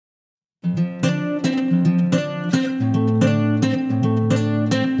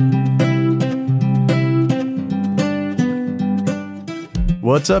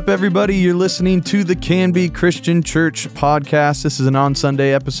What's up, everybody? You're listening to the Can Be Christian Church podcast. This is an on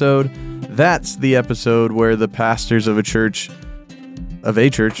Sunday episode. That's the episode where the pastors of this church,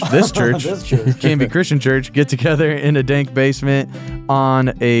 Can Be Christian Church, get together in a dank basement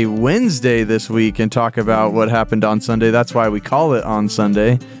on a Wednesday this week and talk about what happened on Sunday. That's why we call it On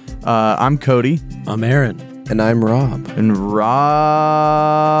Sunday. I'm Cody. I'm Aaron. And I'm Rob. And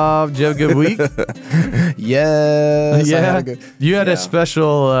Rob, did you have a good week? Yes. Yeah. You had a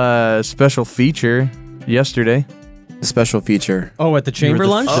special feature yesterday. A special feature. Oh, at the chamber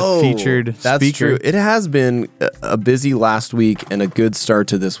lunch? Featured that's speaker. True. It has been a busy last week and a good start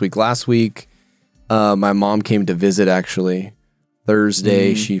to this week. Last week, my mom came to visit, actually.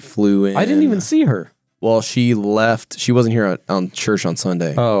 Thursday, she flew in. I didn't even see her. Well, she left. She wasn't here on church on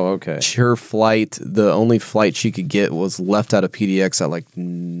Sunday. Oh, okay. Her flight, the only flight she could get was left out of PDX at I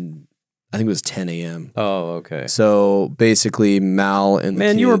think it was 10 a.m. Oh, okay. So basically, Mal and the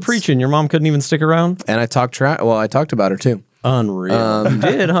kids, you were preaching. Your mom couldn't even stick around? And I talked about her too. Unreal. You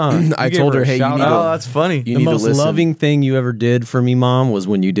did, huh? I told her, hey, you need to... Oh, that's funny. You the need most to listen. loving thing you ever did for me, Mom, was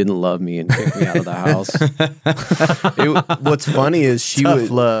when you didn't love me and kicked me out of the house. What's funny is she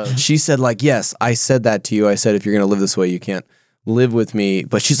said, yes, I said that to you. I said, if you're going to live this way, you can't live with me.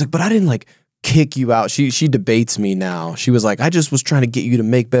 But she's like, but I didn't kick you out. She debates me now. She was like, I just was trying to get you to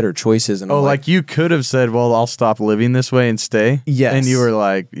make better choices. And I'm you could have said, well, I'll stop living this way and stay. Yes. And you were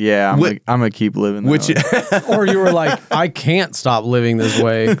like, yeah, I'm going to keep living that way. Or you were like, I can't stop living this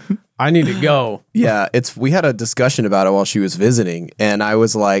way. I need to go. Yeah, we had a discussion about it while she was visiting. And I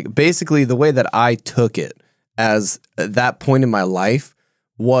was like, basically the way that I took it as that point in my life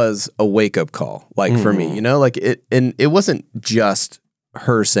was a wake-up call, for me, and it wasn't just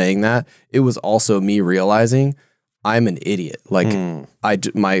her saying that. It was also me realizing I'm an idiot.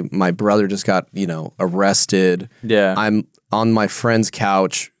 My brother just got, arrested. Yeah. I'm on my friend's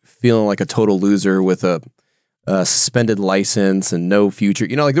couch feeling like a total loser with a suspended license and no future.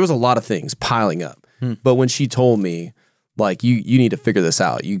 There was a lot of things piling up. But when she told me, you need to figure this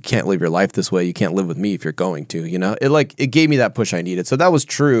out. You can't live your life this way. You can't live with me if you're going to, it gave me that push I needed. So that was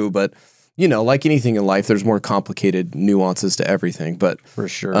true, but like anything in life, there's more complicated nuances to everything. But for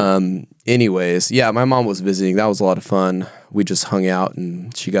sure. Anyways, yeah, my mom was visiting. That was a lot of fun. We just hung out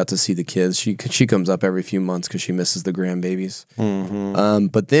and she got to see the kids. She comes up every few months because she misses the grandbabies. Mm-hmm.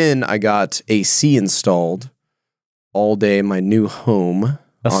 But then I got AC installed all day in my new home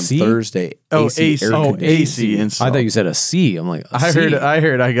on Thursday. AC installed. I thought you said a C. I'm like, I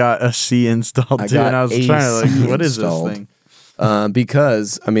heard I got a C installed too, and I was trying to what is this thing?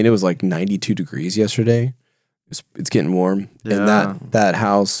 Because it was 92 degrees yesterday. It's getting warm, and that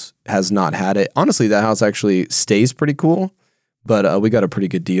house has not had it. Honestly, that house actually stays pretty cool, but we got a pretty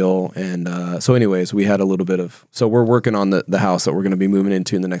good deal. And so, anyways, we had a little bit of. So we're working on the house that we're going to be moving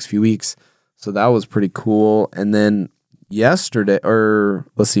into in the next few weeks. So that was pretty cool. And then Monday.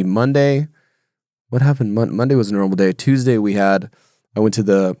 What happened? Monday was a normal day. Tuesday I went to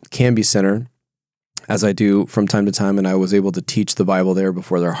the Canby Center, as I do from time to time, and I was able to teach the Bible there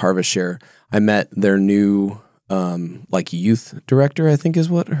before their harvest share. I met their new youth director, I think is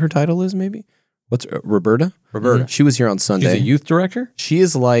what her title is, maybe. What's Roberta? Roberta. She was here on Sunday. She's a youth director?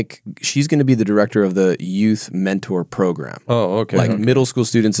 She's going to be the director of the youth mentor program. Oh, okay. Middle school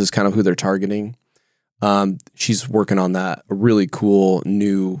students is kind of who they're targeting. She's working on that. A really cool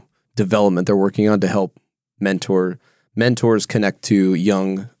new development they're working on to help mentors connect to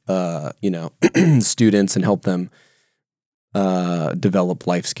young students and help them develop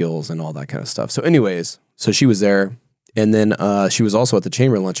life skills and all that kind of stuff. So anyways, she was there, and then she was also at the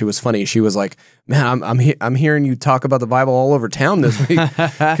chamber lunch. It was funny. She was like, man, I'm hearing you talk about the Bible all over town this week,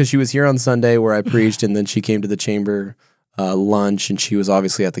 because she was here on Sunday where I preached, and then she came to the chamber lunch, and she was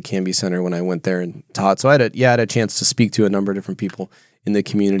obviously at the Canby Center when I went there and taught. So I had a chance to speak to a number of different people in the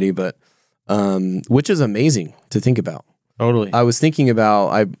community, but which is amazing to think about. Totally. I was thinking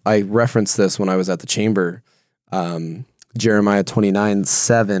about, I referenced this when I was at the chamber, Jeremiah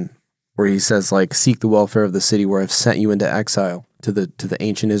 29:7, where he says, seek the welfare of the city where I've sent you into exile, to the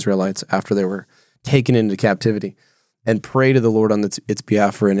ancient Israelites after they were taken into captivity, and pray to the Lord on its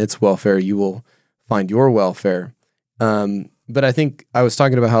behalf, for in its welfare you will find your welfare. But I think I was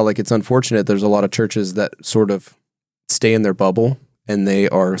talking about how it's unfortunate there's a lot of churches that sort of stay in their bubble and they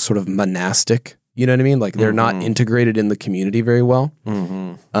are sort of monastic. You know what I mean? They're not integrated in the community very well.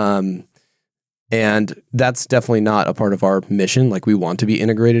 Mm-hmm. And that's definitely not a part of our mission. We want to be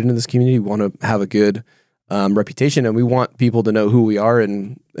integrated into this community. We want to have a good reputation, and we want people to know who we are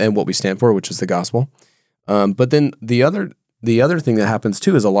and what we stand for, which is the gospel. But then the other thing that happens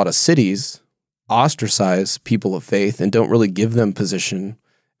too is a lot of cities ostracize people of faith and don't really give them position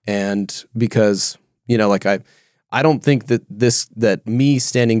And because, like I don't think that me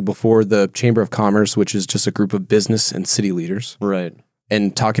standing before the Chamber of Commerce, which is just a group of business and city leaders, Right.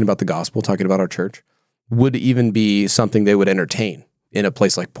 and talking about the gospel, talking about our church, would even be something they would entertain in a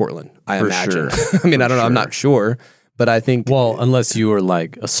place like Portland, I imagine. Sure. I mean, I don't know. I'm not sure, but I think. Well, unless you were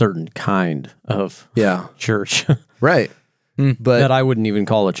like a certain kind of church. Right. But that I wouldn't even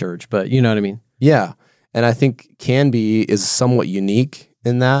call a church, but you know what I mean? Yeah. And I think Canby is somewhat unique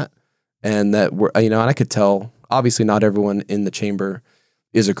in that. And that and I could tell, obviously not everyone in the chamber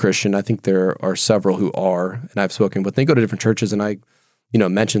is a Christian. I think there are several who are, and I've spoken with, they go to different churches, and I,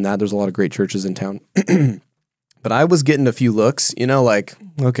 mentioned that there's a lot of great churches in town. But I was getting a few looks, like,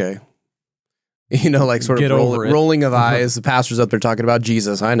 okay, like sort Get of over it. rolling of eyes. The pastor's up there talking about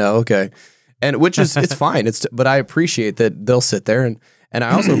Jesus. I know. Okay. And which is, it's fine. But I appreciate that they'll sit there, and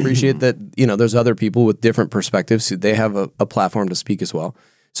I also appreciate that, there's other people with different perspectives who they have a platform to speak as well.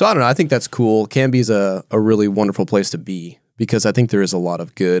 So I don't know. I think that's cool. Canby's a really wonderful place to be, because I think there is a lot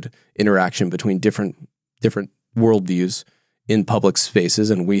of good interaction between different worldviews in public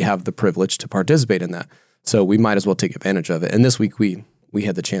spaces, and we have the privilege to participate in that. So we might as well take advantage of it. And this week we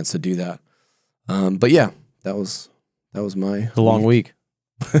had the chance to do that. But yeah, that was my long week.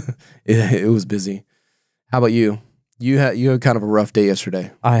 It was busy. How about you? You had kind of a rough day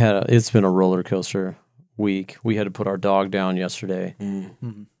yesterday. It's been a roller coaster week. We had to put our dog down yesterday.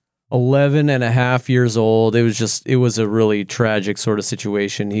 11 and a half years old. It was a really tragic sort of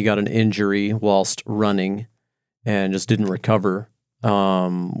situation. He got an injury whilst running and just didn't recover.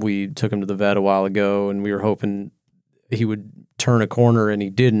 We took him to the vet a while ago, and we were hoping he would turn a corner, and he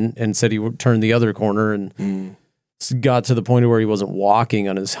didn't, and said he would turn the other corner, and got to the point where he wasn't walking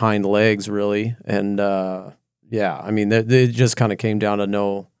on his hind legs really. And I mean, it just kind of came down to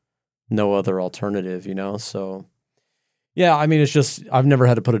no other alternative, so yeah, I mean, it's just, I've never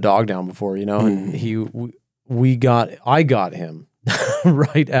had to put a dog down before, and I got him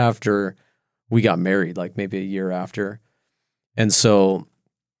right after we got married, like maybe a year after. And so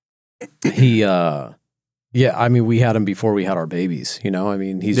he, I mean, we had him before we had our babies, I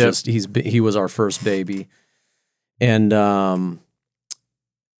mean, he was our first baby. And,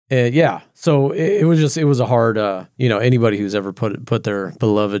 so it was a hard, anybody who's ever put their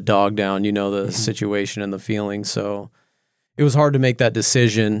beloved dog down, the situation and the feeling. So it was hard to make that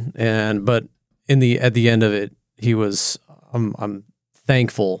decision. But at the end of it, I'm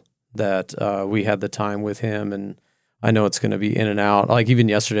thankful that, we had the time with him, and I know it's going to be in and out. Like even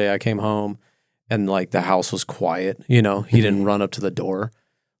yesterday I came home and like the house was quiet, he didn't run up to the door.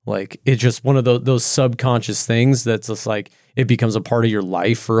 Like it's just one of those subconscious things that's just like, it becomes a part of your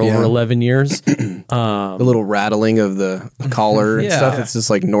life for over 11 years. The little rattling of the collar and stuff. It's just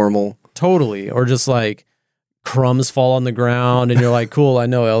like normal. Totally. Or just like crumbs fall on the ground and you're like, cool, I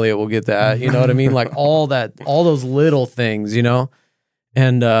know Elliot will get that. You know what I mean? Like all those little things,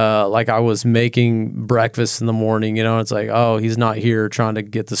 And like I was making breakfast in the morning, it's like, oh, he's not here trying to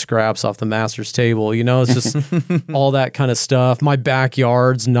get the scraps off the master's table. It's just all that kind of stuff. My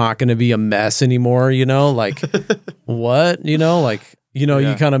backyard's not going to be a mess anymore, like what, you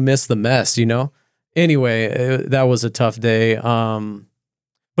kind of miss the mess, Anyway, that was a tough day.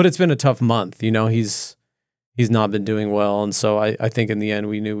 But it's been a tough month, he's not been doing well. And so I think in the end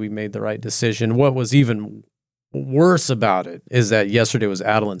we knew we made the right decision. What was even worse about it is that yesterday was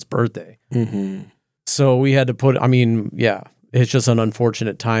Adeline's birthday. So we had to it's just an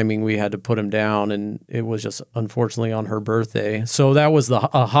unfortunate timing. We had to put him down, and it was just unfortunately on her birthday. So that was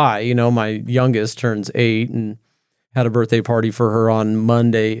a high, my youngest turns 8 and had a birthday party for her on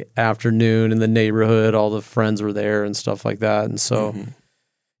Monday afternoon in the neighborhood. All the friends were there and stuff like that. And so,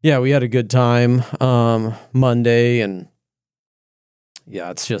 we had a good time, Monday, and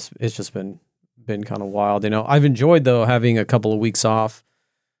it's just been kind of wild. I've enjoyed though having a couple of weeks off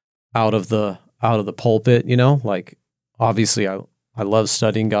out of the pulpit, like obviously I love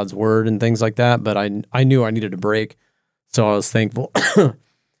studying God's word and things like that, but I knew I needed a break. So I was thankful to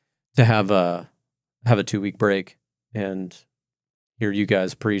have a 2-week break and hear you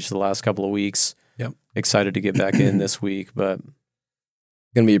guys preach the last couple of weeks. Yep. Excited to get back in this week, but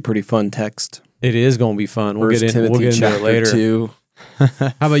it's going to be a pretty fun text. It is going to be fun. We'll get into it later. 2.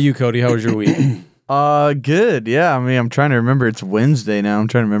 How about you, Cody? How was your week? Good. Yeah. I mean, I'm trying to remember. It's Wednesday now. I'm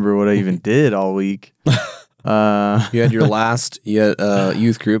trying to remember what I even did all week. You had your last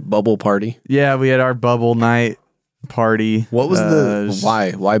youth group bubble party. Yeah, we had our bubble night party. What was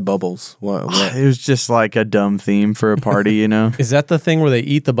why bubbles? What? It was just like a dumb theme for a party, Is that the thing where they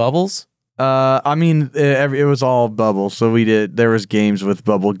eat the bubbles? I mean, it was all bubbles. So there was games with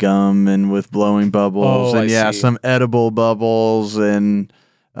bubble gum and with blowing bubbles, and I see. some edible bubbles, and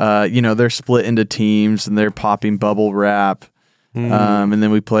they're split into teams and they're popping bubble wrap. And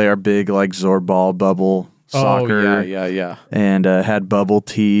then we play our big like Zorball bubble soccer. Oh, yeah. And had bubble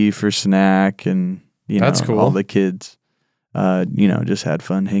tea for snack, and That's cool. all the kids, just had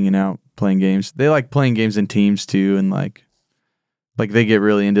fun hanging out, playing games. They like playing games in teams too, and like they get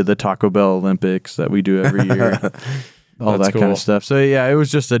really into the Taco Bell Olympics that we do every year. All That's that kind cool. of stuff. So yeah, it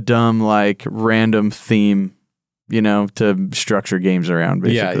was just a dumb, like random theme, to structure games around,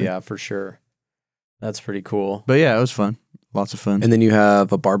 basically. Yeah, for sure. That's pretty cool. But yeah, it was fun. Lots of fun. And then you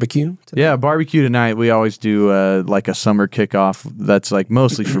have a barbecue tonight? Yeah, barbecue tonight. We always do like a summer kickoff that's like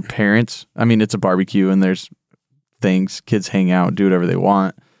mostly for parents. I mean, it's a barbecue and there's things. Kids hang out, do whatever they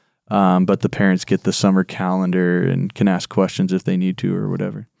want. But the parents get the summer calendar and can ask questions if they need to or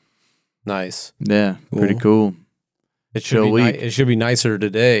whatever. Nice. Yeah, pretty cool. It Chill should be week. it should be nicer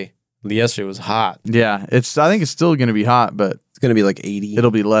today. Yesterday was hot. Yeah, I think it's still going to be hot, but It's going to be like 80, it'll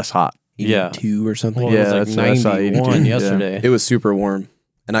be less hot. 82 or something. Well, Yeah, it that's was what I like saw, 91 82. yesterday. It was super warm.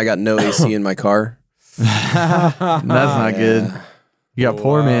 And I got no AC in my car. That's not good. You got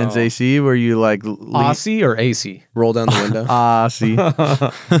poor man's Wow. AC where you like Aussie or AC? Roll down the window. see.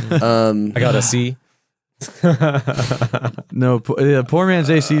 I got a C. No, poor man's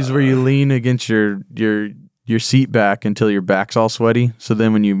AC is where you lean against your seat back until your back's all sweaty. So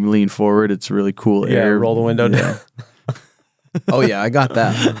then when you lean forward, it's really cool air. roll the window down. Oh, yeah, I got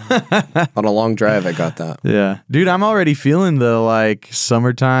that. On a long drive, I got that. Yeah. Dude, I'm already feeling the like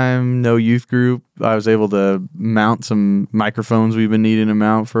summertime, no youth group. I was able to mount some microphones we've been needing to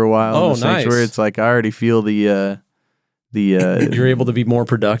mount for a while. Oh, in the sanctuary. nice. It's like I already feel the You're able to be more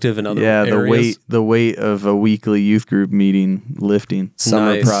productive in other areas. the weight of a weekly youth group meeting lifting.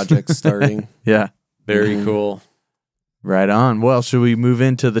 Summer Nice. projects starting. Yeah. Very cool. Right on. Well, should we move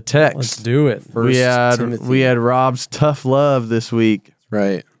into the text? Let's do it. First Timothy. we had Rob's tough love this week.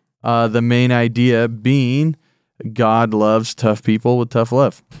 Right. The main idea being God loves tough people with tough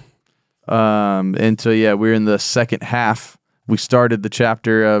love. And so yeah, we're in the second half. We started the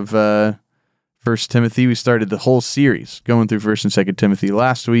chapter of First Timothy. We started the whole series going through First and Second Timothy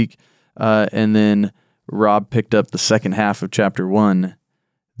last week, and then Rob picked up the second half of chapter 1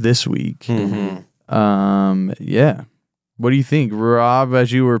 this week. Yeah. What do you think, Rob,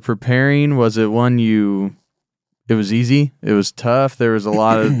 as you were preparing? Was it one it was easy? It was tough? There was a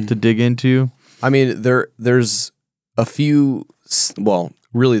lot to dig into? I mean, there's a few, well,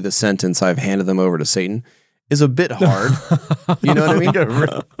 really the sentence I've handed them over to Satan is a bit hard. You know what I mean?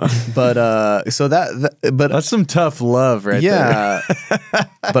 But That's some tough love right there.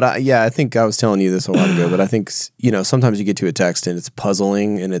 But I think I was telling you this a while ago, but I think, sometimes you get to a text and it's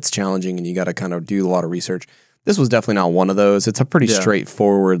puzzling and it's challenging and you got to kind of do a lot of research. This was definitely not one of those. It's a pretty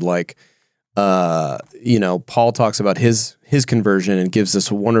straightforward, like, Paul talks about his conversion and gives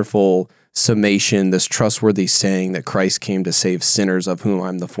this wonderful summation, this trustworthy saying that Christ came to save sinners, of whom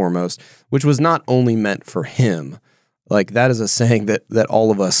I'm the foremost, which was not only meant for him. Like, that is a saying that all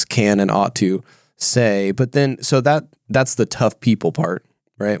of us can and ought to say. But then, so that's the tough people part,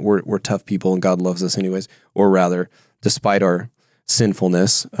 right? We're tough people and God loves us anyways, or rather, despite our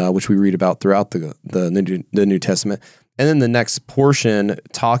sinfulness, which we read about throughout the New Testament. And then the next portion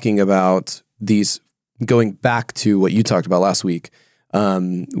talking about these, going back to what you talked about last week,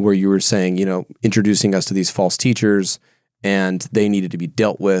 where you were saying, introducing us to these false teachers and they needed to be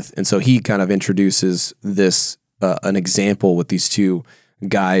dealt with. And so he kind of introduces this, an example with these two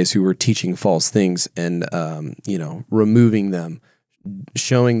guys who were teaching false things and, removing them,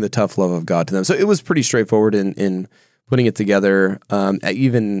 showing the tough love of God to them. So it was pretty straightforward in putting it together.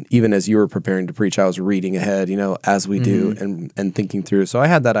 Even as you were preparing to preach, I was reading ahead, as we do, and thinking through. So I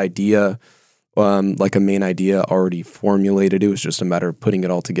had that idea, like a main idea already formulated. It was just a matter of putting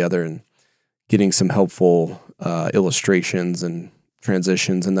it all together and getting some helpful illustrations and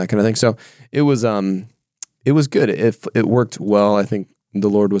transitions and that kind of thing. So it was good. It worked well. I think the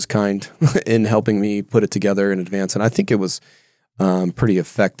Lord was kind in helping me put it together in advance, and I think it was pretty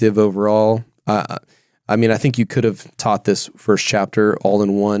effective overall. I think you could have taught this first chapter all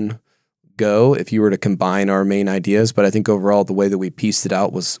in one go if you were to combine our main ideas, but I think overall the way that we pieced it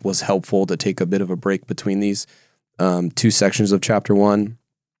out was helpful to take a bit of a break between these two sections of chapter 1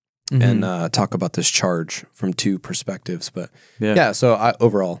 and talk about this charge from two perspectives. But so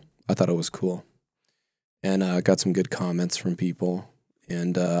overall I thought it was cool, and I got some good comments from people,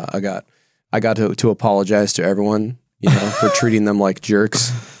 and I got to apologize to everyone, for treating them like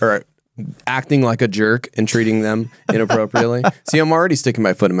jerks or acting like a jerk and treating them inappropriately. See, I'm already sticking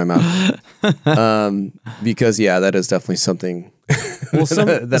my foot in my mouth. Because that is definitely something. Well, some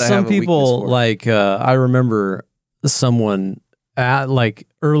that I have a people weakness for. I remember someone like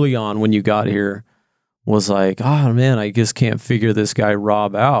early on when you got here was like, oh man, I just can't figure this guy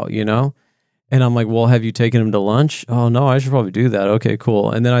Rob out, you know? And I'm like, well, have you taken him to lunch? Oh no, I should probably do that. Okay,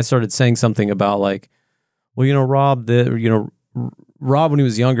 cool. And then I started saying something about like, well, you know, Rob, Rob, when he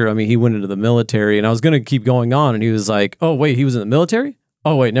was younger, I mean, he went into the military, and I was going to keep going on, and he was like, oh wait, he was in the military?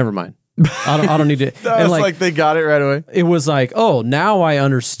 Oh wait, never mind. I don't need to. That was like they got it right away. It was like, oh, now I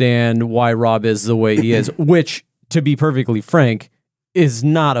understand why Rob is the way he is, which, to be perfectly frank, is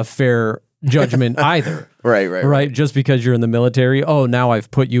not a fair judgment either. Right. Just because you're in the military, oh, now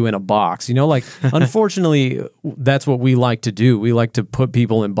I've put you in a box. You know, like, unfortunately, that's what we like to do. We like to put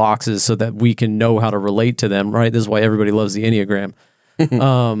people in boxes so that we can know how to relate to them, right? This is why everybody loves the Enneagram,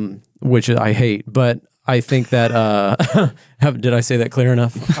 which I hate. But I think that, did I say that clear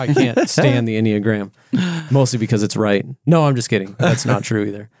enough? I can't stand the Enneagram, mostly because it's right. No, I'm just kidding. That's not true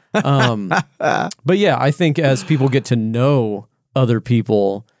either. But yeah, I think as people get to know other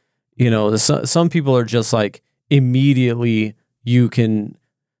people, you know, some people are just like immediately you can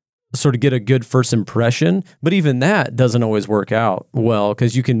sort of get a good first impression, but even that doesn't always work out well,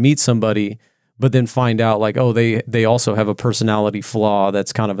 because you can meet somebody, but then find out like, oh, they also have a personality flaw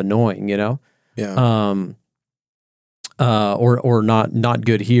that's kind of annoying, you know? Yeah. Or not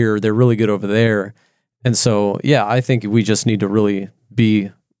good here. They're really good over there. And so, yeah, I think we just need to really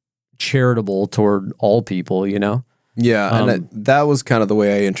be charitable toward all people, you know? Yeah, and that was kind of the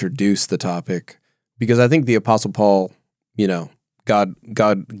way I introduced the topic, because I think the Apostle Paul, you know, God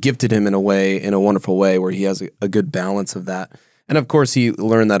gifted him in a wonderful way where he has a good balance of that. And of course, he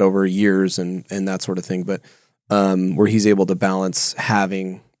learned that over years and that sort of thing, but where he's able to balance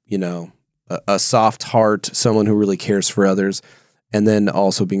having, you know, a soft heart, someone who really cares for others, and then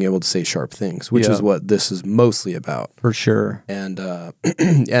also being able to say sharp things, which is what this is mostly about. For sure. And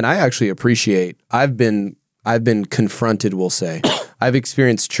and I actually appreciate, I've been confronted, we'll say. I've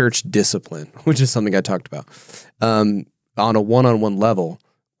experienced church discipline, which is something I talked about, on a one-on-one level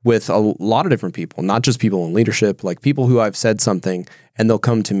with a lot of different people, not just people in leadership, like people who I've said something and they'll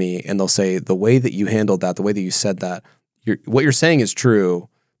come to me and they'll say, the way that you handled that, the way that you said that, what you're saying is true,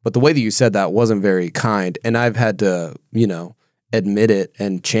 but the way that you said that wasn't very kind. And I've had to, you know, admit it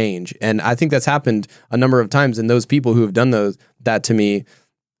and change. And I think that's happened a number of times. And those people who have done that to me,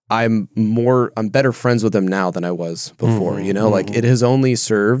 I'm better friends with them now than I was before, you know, like it has only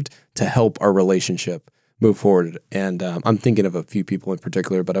served to help our relationship move forward. And I'm thinking of a few people in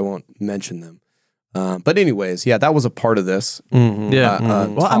particular, but I won't mention them. But anyways, yeah, that was a part of this.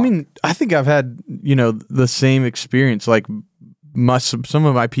 Well, I mean, I think I've had, you know, the same experience, like some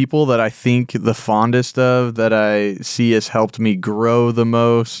of my people that I think the fondest of, that I see has helped me grow the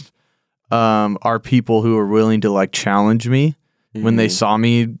most, are people who are willing to like challenge me when they saw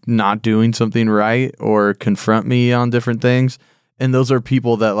me not doing something right or confront me on different things. And those are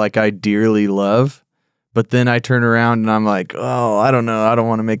people that like I dearly love, but then I turn around and I'm like, oh, I don't know. I don't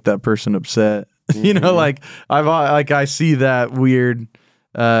want to make that person upset. You know, like I see that weird,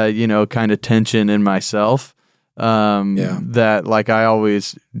 you know, kind of tension in myself. That like I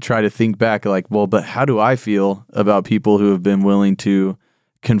always try to think back like, well, but how do I feel about people who have been willing to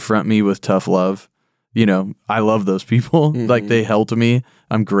confront me with tough love? You know, I love those people. Like they helped me.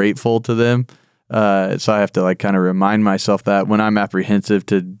 I'm grateful to them. So I have to like kind of remind myself that when I'm apprehensive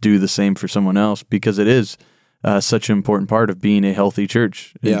to do the same for someone else, because it is such an important part of being a healthy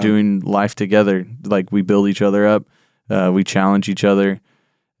church and doing life together. Like we build each other up, we challenge each other,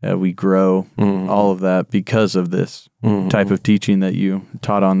 we grow, all of that because of this type of teaching that you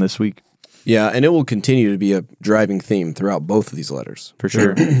taught on this week. Yeah, and it will continue to be a driving theme throughout both of these letters. For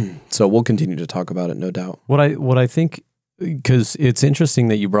sure. So we'll continue to talk about it, no doubt. What I think, because it's interesting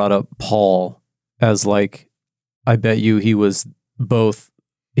that you brought up Paul as like, I bet you he was both,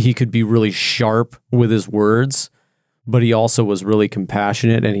 he could be really sharp with his words, but he also was really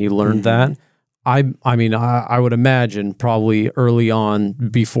compassionate and he learned that. I mean, I would imagine probably early on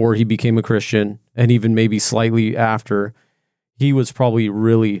before he became a Christian and even maybe slightly after, he was probably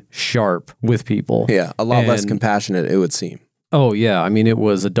really sharp with people. Yeah, a lot less compassionate, it would seem. Oh, yeah. I mean, it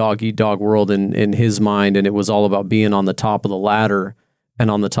was a dog-eat-dog world in his mind, and it was all about being on the top of the ladder and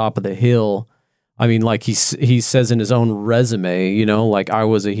on the top of the hill. I mean, like he says in his own resume, you know, like I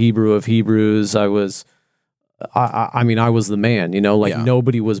was a Hebrew of Hebrews. I was the man, you know, like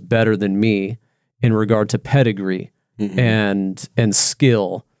nobody was better than me in regard to pedigree and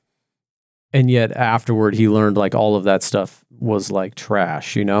skill. And yet afterward, he learned like all of that stuff was like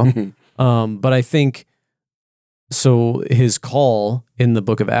trash, you know? But I think, so his call in the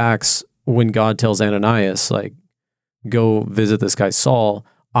book of Acts, when God tells Ananias, like, go visit this guy Saul,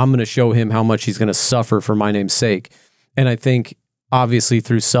 I'm going to show him how much he's going to suffer for my name's sake. And I think obviously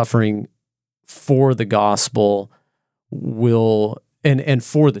through suffering for the gospel will, and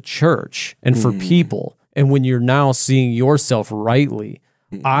for the church and for people. And when you're now seeing yourself rightly,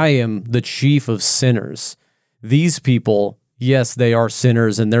 I am the chief of sinners. These people, yes, they are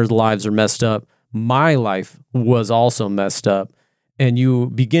sinners and their lives are messed up. My life was also messed up. And you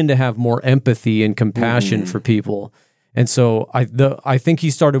begin to have more empathy and compassion for people. And so I think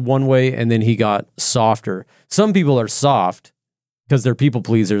he started one way and then he got softer. Some people are soft because they're people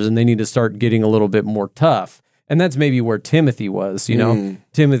pleasers and they need to start getting a little bit more tough. And that's maybe where Timothy was, you know?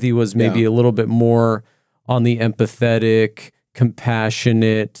 Timothy was maybe a little bit more on the empathetic,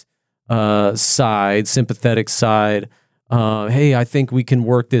 compassionate side, sympathetic side. Hey, I think we can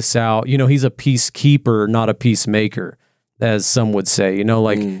work this out. You know, he's a peacekeeper, not a peacemaker, as some would say. You know,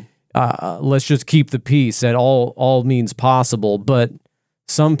 like, let's just keep the peace at all means possible. But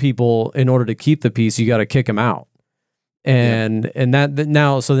some people, in order to keep the peace, you got to kick them out. And that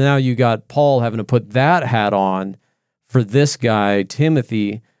now you got Paul having to put that hat on for this guy,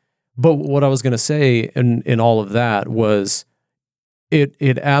 Timothy. But what I was going to say in all of that was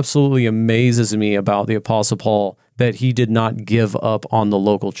it absolutely amazes me about the Apostle Paul that he did not give up on the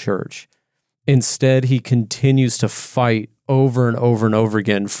local church. Instead, he continues to fight over and over and over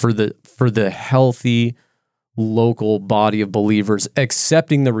again for the healthy local body of believers,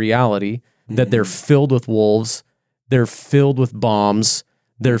 accepting the reality that they're filled with wolves, they're filled with bombs,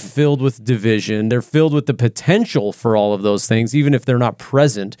 they're filled with division, they're filled with the potential for all of those things, even if they're not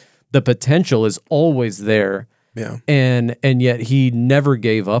present. The potential is always there. Yeah. And yet he never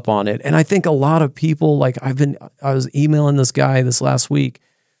gave up on it. And I think a lot of people, like I was emailing this guy this last week,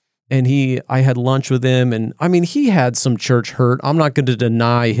 and I had lunch with him, and I mean, he had some church hurt. I'm not going to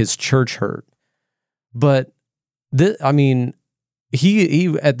deny his church hurt, but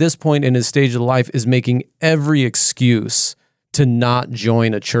he at this point in his stage of life is making every excuse to not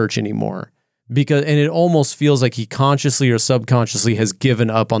join a church anymore, and it almost feels like he consciously or subconsciously has given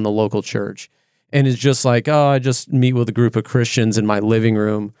up on the local church. And it's just like, oh, I just meet with a group of Christians in my living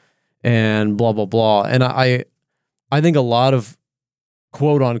room and blah, blah, blah. And I think a lot of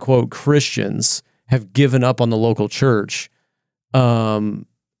quote unquote Christians have given up on the local church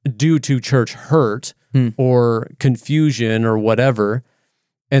due to church hurt or confusion or whatever.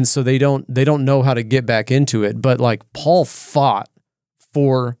 And so they don't know how to get back into it. But like Paul fought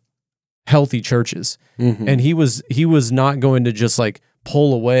for healthy churches, and he was not going to just like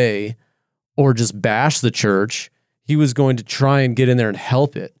pull away or just bash the church. He was going to try and get in there and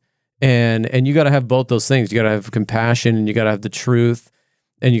help it. And you got to have both those things. You got to have compassion, and you got to have the truth,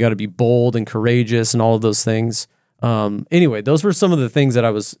 and you got to be bold and courageous and all of those things. Anyway, those were some of the things that I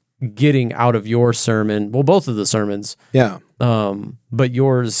was getting out of your sermon. Well, both of the sermons. Yeah. But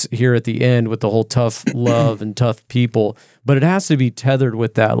yours here at the end with the whole tough love and tough people. But it has to be tethered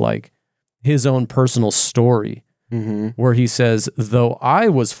with that, like his own personal story. Where he says, though I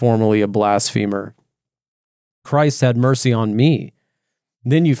was formerly a blasphemer, Christ had mercy on me.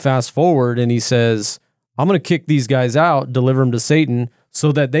 Then you fast forward and he says, I'm going to kick these guys out, deliver them to Satan,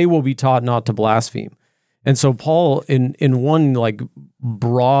 so that they will be taught not to blaspheme. And so Paul, in one like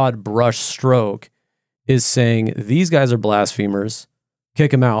broad brush stroke, is saying, these guys are blasphemers,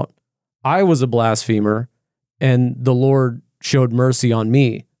 kick them out. I was a blasphemer, and the Lord showed mercy on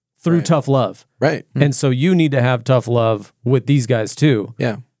me through tough love. Right. And so you need to have tough love with these guys too.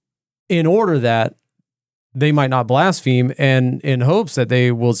 Yeah. In order that they might not blaspheme, and in hopes that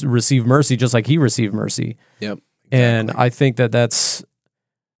they will receive mercy just like he received mercy. Yep. Exactly. And I think that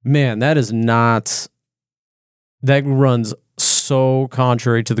runs so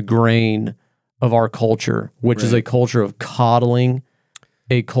contrary to the grain of our culture, which is a culture of coddling,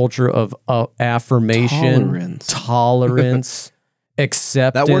 a culture of affirmation, tolerance,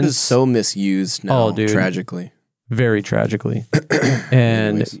 acceptance. That word is so misused now, dude. Tragically. Very tragically.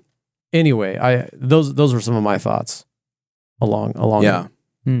 And anyway, those were some of my thoughts along. Yeah.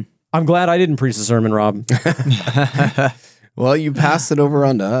 I'm glad I didn't preach the sermon, Rob. Well, you passed it over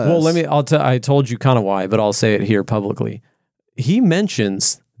on to us. Well, I told you kind of why, but I'll say it here publicly. He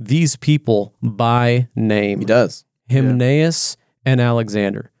mentions these people by name. He does. Hymenaeus and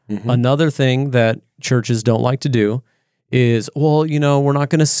Alexander. Another thing that churches don't like to do is, well, we're not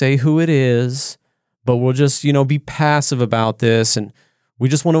going to say who it is, but we'll just, be passive about this. And we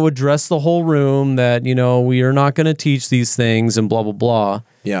just want to address the whole room that, we are not going to teach these things and blah, blah, blah.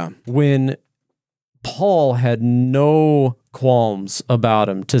 Yeah. When Paul had no qualms about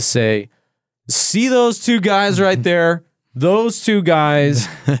him to say, see those two guys right there? Those two guys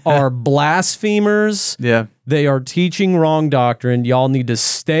are blasphemers. Yeah. They are teaching wrong doctrine. Y'all need to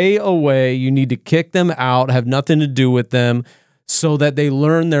stay away. You need to kick them out, have nothing to do with them. so that they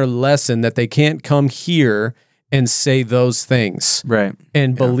learn their lesson that they can't come here and say those things Right.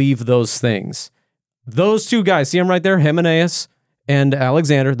 and believe those things. Those two guys, see them right there, Hymenaeus and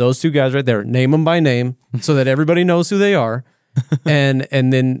Alexander, those two guys right there, name them by name so that everybody knows who they are. and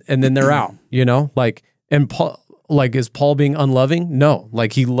then they're out, like, and Paul, like, is Paul being unloving? No,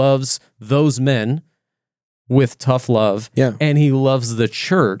 like, he loves those men with tough love, and he loves the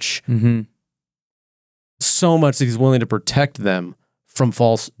church so much that he's willing to protect them from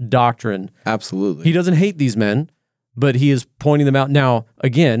false doctrine. Absolutely. He doesn't hate these men, but he is pointing them out. Now,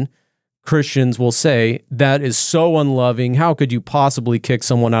 again, Christians will say that is so unloving. How could you possibly kick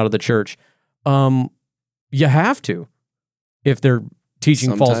someone out of the church? You have to, if they're teaching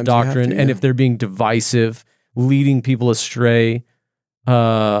Sometimes false doctrine, and if they're being divisive, leading people astray,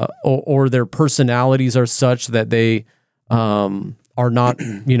 or their personalities are such that they are not,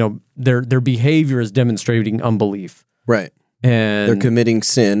 their behavior is demonstrating unbelief. Right. And they're committing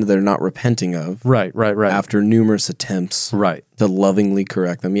sin they're not repenting of. Right. After numerous attempts to lovingly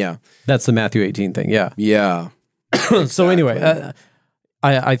correct them. Yeah. That's the Matthew 18 thing. Yeah. Yeah. So anyway,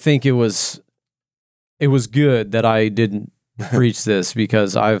 I think it was good that I didn't preach this,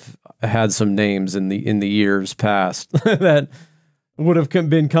 because I've had some names in the years past that would have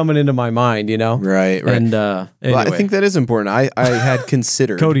been coming into my mind, Right. And Well, anyway. I think that is important. I had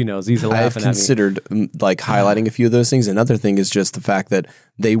considered. Cody knows. He's I have laughing at me. considered like highlighting a few of those things. Another thing is just the fact that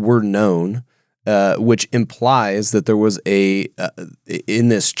they were known, which implies that there was in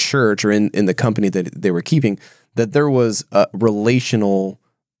this church, or in the company that they were keeping, that there was a relational.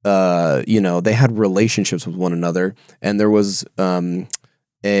 They had relationships with one another, and there was there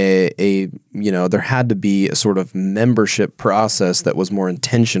had to be a sort of membership process that was more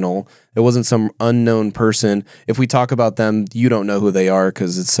intentional. It wasn't some unknown person. If we talk about them, you don't know who they are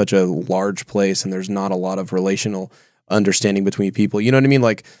because it's such a large place and there's not a lot of relational understanding between people. You know what I mean?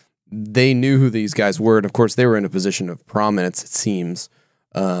 Like, they knew who these guys were, and of course they were in a position of prominence, it seems.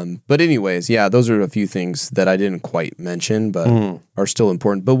 But anyways, yeah, those are a few things that I didn't quite mention, but are still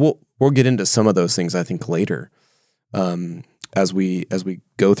important. But we'll get into some of those things, I think, later. As we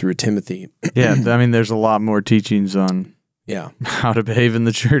go through Timothy. Yeah, I mean, there's a lot more teachings on how to behave in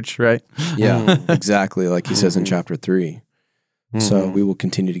the church, right? Yeah, exactly, like he says in chapter 3. So we will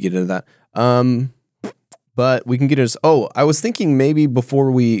continue to get into that. But we can get into I was thinking maybe before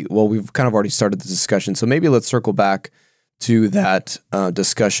we've kind of already started the discussion, so maybe let's circle back to that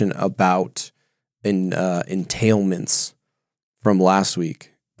discussion about entailments from last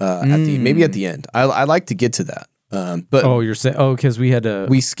week. Maybe at the end. I'd like to get to that. But you're saying because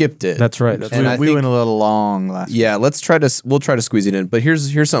we skipped it. That's right. We went a little long last week. Yeah, we'll try to squeeze it in. But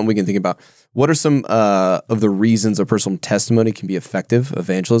here's something we can think about. What are some of the reasons a personal testimony can be effective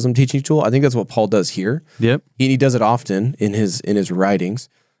evangelism teaching tool? I think that's what Paul does here. Yep. He does it often in his writings.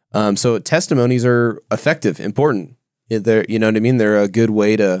 So testimonies are effective, important. They're, you know what I mean? They're a good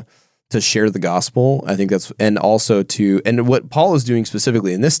way to share the gospel. I think that's, and also and what Paul is doing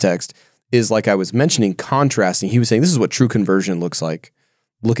specifically in this text is, like I was mentioning, contrasting. He was saying, this is what true conversion looks like.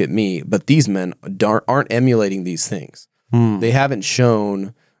 Look at me. But these men aren't emulating these things. They haven't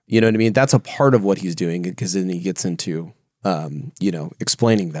shown, you know what I mean? That's a part of what he's doing, because then he gets into,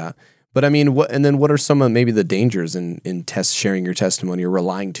 explaining that. But I mean, what are some of maybe the dangers in sharing your testimony or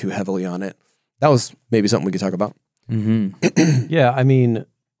relying too heavily on it? That was maybe something we could talk about. Mm-hmm. Yeah, I mean,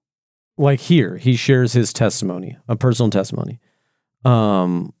 like here, he shares his testimony, a personal testimony.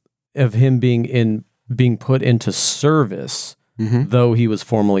 Of him being put into service, though he was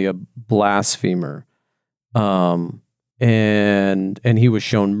formerly a blasphemer, and he was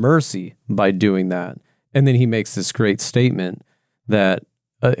shown mercy by doing that. And then he makes this great statement that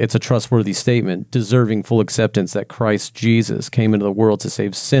it's a trustworthy statement, deserving full acceptance that Christ Jesus came into the world to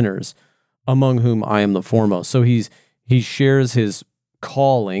save sinners, among whom I am the foremost. So he shares his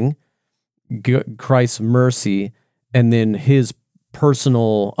calling, Christ's mercy, and then his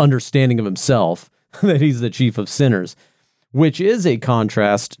personal understanding of himself, that he's the chief of sinners, which is a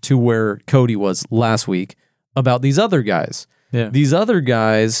contrast to where Cody was last week about these other guys. Yeah. These other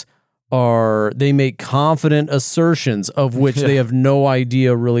guys they make confident assertions of which they have no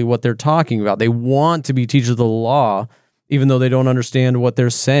idea really what they're talking about. They want to be teachers of the law, even though they don't understand what they're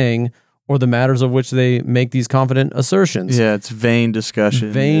saying or the matters of which they make these confident assertions. Yeah, it's vain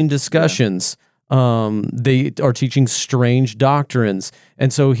discussion. They are teaching strange doctrines.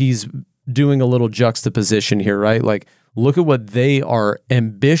 And so he's doing a little juxtaposition here, right? Like, look at what they are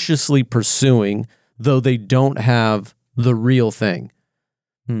ambitiously pursuing, though they don't have the real thing.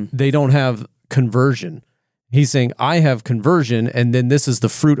 They don't have conversion. He's saying, I have conversion, and then this is the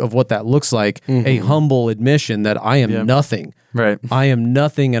fruit of what that looks like, a humble admission that I am nothing. Right. I am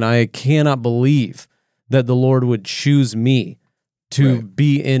nothing, and I cannot believe that the Lord would choose me to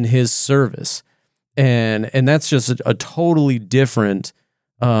be in his service. And that's just a totally different,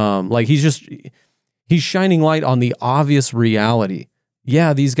 like he's shining light on the obvious reality.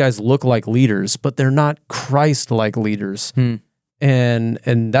 Yeah, these guys look like leaders, but they're not Christ-like leaders.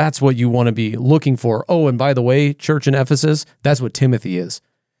 And that's what you want to be looking for. Oh, and by the way, church in Ephesus, that's what Timothy is.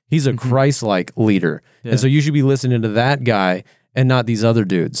 He's a Christ-like leader. Yeah. And so you should be listening to that guy and not these other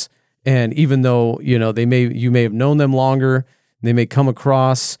dudes. And even though, you know, you may have known them longer, they may come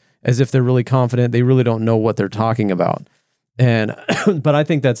across as if they're really confident, they really don't know what they're talking about. And but I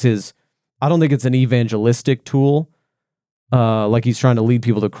think that's I don't think it's an evangelistic tool, like he's trying to lead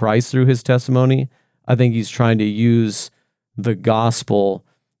people to Christ through his testimony. I think he's trying to use the gospel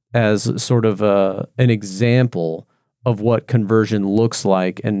as sort of an example of what conversion looks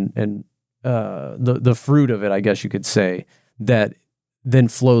like, and the fruit of it, I guess you could say, that then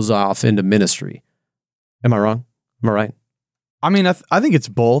flows off into ministry. Am I wrong? Am I right? I mean, I think it's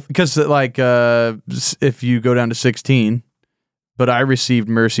both, because like if you go down to 16, but I received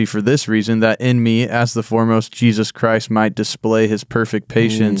mercy for this reason, that in me, as the foremost, Jesus Christ might display his perfect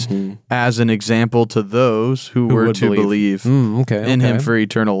patience as an example to those who were to believe in him for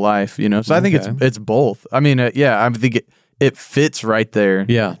eternal life. You know, so I think it's both. I mean, I think it fits right there.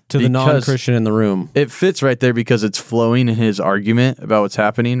 Yeah, to the non-Christian in the room, it fits right there because it's flowing in his argument about what's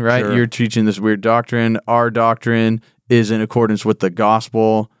happening. Right, You're teaching this weird doctrine. Our doctrine is in accordance with the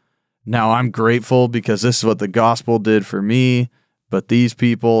gospel. Now I'm grateful because this is what the gospel did for me. But these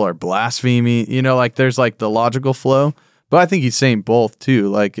people are blaspheming, you know, like there's like the logical flow, but I think he's saying both too.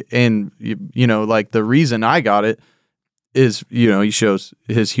 Like, and you know, like the reason I got it is, you know, he shows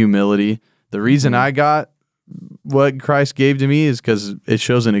his humility. The reason I got what Christ gave to me is because it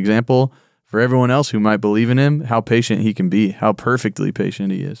shows an example for everyone else who might believe in him, how patient he can be, how perfectly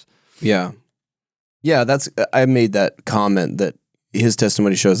patient he is. Yeah. Yeah. I made that comment that his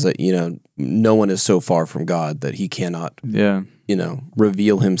testimony shows that, you know, no one is so far from God that he cannot, you know,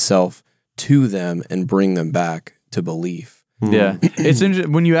 reveal himself to them and bring them back to belief. Yeah. It's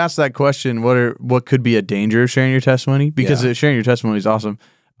interesting when you ask that question, what could be a danger of sharing your testimony? Because sharing your testimony is awesome.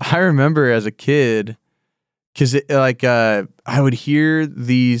 I remember as a kid, because I would hear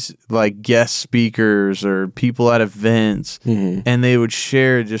these like guest speakers or people at events, and they would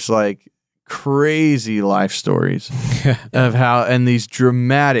share just like crazy life stories of how, and these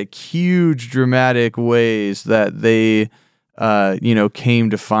huge dramatic ways that they, you know, came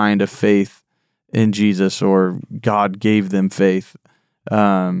to find a faith in Jesus, or God gave them faith.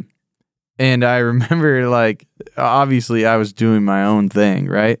 And I remember, like, obviously I was doing my own thing,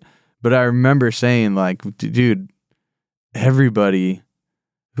 right? But I remember saying, like, dude, everybody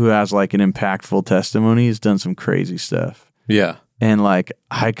who has like an impactful testimony has done some crazy stuff. Yeah. And like,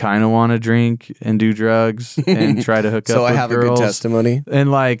 I kind of want to drink and do drugs and try to hook up with girls. So I have a good testimony.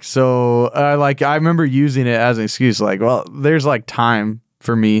 And like, so like, I remember using it as an excuse, like, well, there's like time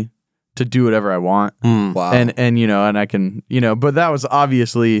for me to do whatever I want. Wow. And, you know, and I can, you know, but that was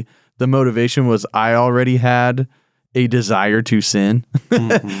obviously the motivation was I already had a desire to sin,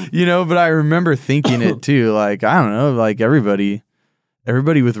 you know, but I remember thinking it too. Like, I don't know, like everybody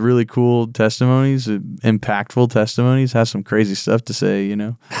with really cool testimonies, impactful testimonies, has some crazy stuff to say, you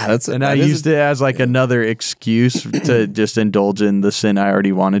know. I used it as like another excuse to just indulge in the sin I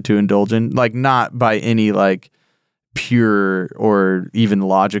already wanted to indulge in, like not by any like pure or even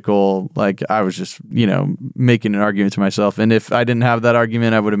logical, like I was just, you know, making an argument to myself. And if I didn't have that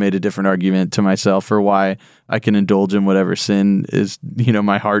argument, I would have made a different argument to myself for why I can indulge in whatever sin is, you know,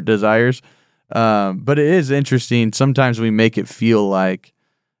 my heart desires. But it is interesting. Sometimes we make it feel like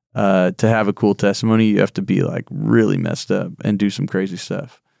to have a cool testimony, you have to be like really messed up and do some crazy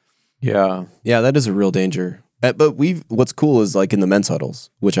stuff. Yeah. Yeah, that is a real danger. But what's cool is like in the men's huddles,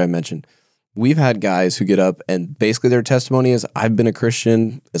 which I mentioned, we've had guys who get up and basically their testimony is, I've been a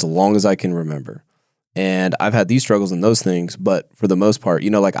Christian as long as I can remember. And I've had these struggles and those things, but for the most part, you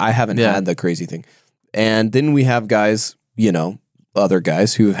know, like I haven't had the crazy thing. And then we have guys, you know, other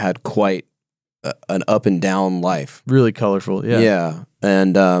guys who have had quite an up and down life. Really colorful, yeah. Yeah.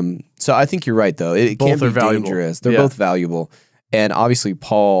 And so I think you're right, though. It can be dangerous. They're both valuable. And obviously,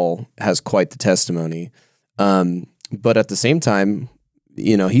 Paul has quite the testimony. But at the same time,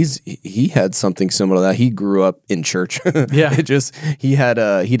 you know, he had something similar to that. He grew up in church. Yeah. He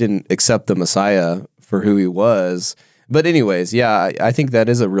didn't accept the Messiah for who he was. But anyways, yeah, I think that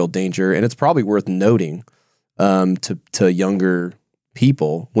is a real danger. And it's probably worth noting to younger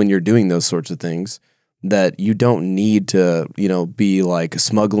people when you're doing those sorts of things that you don't need to, be like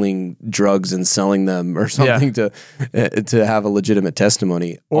smuggling drugs and selling them or something to have a legitimate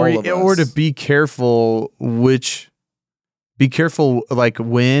testimony. Or to be careful like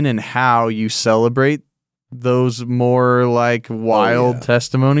when and how you celebrate those more like wild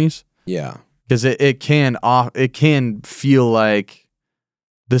testimonies. Yeah. Because it can feel like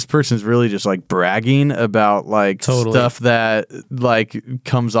this person's really just like bragging about like stuff that like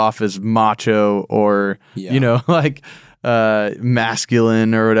comes off as macho or like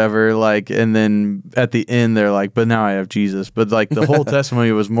masculine or whatever, like, and then at the end they're like, but now I have Jesus. But like the whole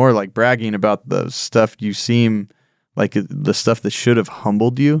testimony was more like bragging about the stuff you seem like the stuff that should have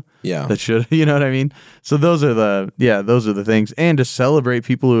humbled you. Yeah. That should, you know what I mean? So those are the things. And to celebrate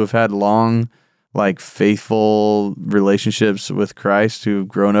people who have had long, like faithful relationships with Christ, who've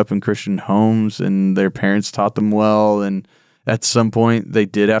grown up in Christian homes and their parents taught them well. And at some point they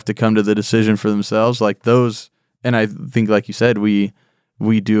did have to come to the decision for themselves, like those. And I think, like you said, we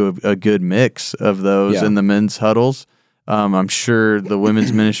do a good mix of those in the men's huddles. I'm sure the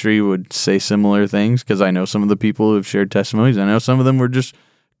women's ministry would say similar things, because I know some of the people who have shared testimonies. I know some of them were just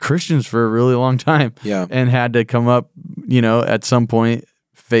Christians for a really long time and had to come up, at some point,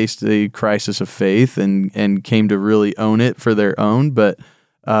 faced a crisis of faith and came to really own it for their own. But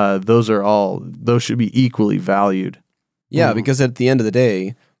those should be equally valued. Yeah, because at the end of the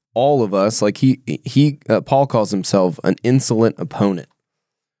day, all of us, like Paul calls himself an insolent opponent,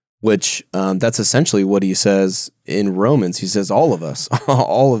 which that's essentially what he says in Romans. He says all of us,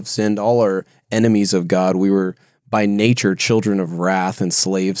 all have sinned, all are enemies of God. We were by nature children of wrath and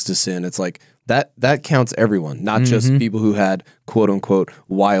slaves to sin. It's like that counts everyone, not just people who had quote unquote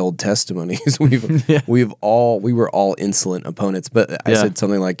wild testimonies. we were all insolent opponents, but I said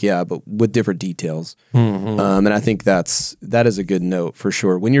something like, but with different details. And I think that is a good note for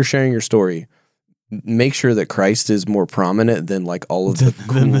sure. When you're sharing your story, make sure that Christ is more prominent than like all of the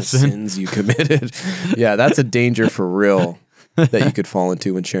cool sins you committed. Yeah, that's a danger for real that you could fall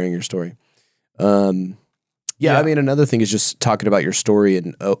into when sharing your story. I mean, another thing is just talking about your story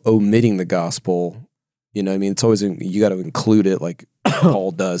and omitting the gospel. I mean, it's always you got to include it, like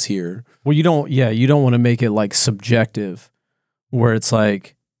Paul does here. Well, you don't want to make it like subjective, where it's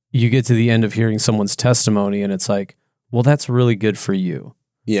like you get to the end of hearing someone's testimony and it's like, well, that's really good for you.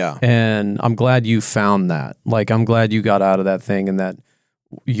 Yeah. And I'm glad you found that. Like, I'm glad you got out of that thing and that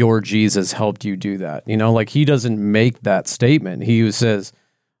your Jesus helped you do that. Like he doesn't make that statement. He says,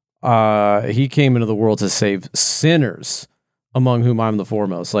 he came into the world to save sinners, among whom I'm the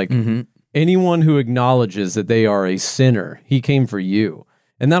foremost. Like anyone who acknowledges that they are a sinner, he came for you.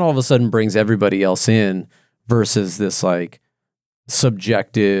 And that all of a sudden brings everybody else in versus this like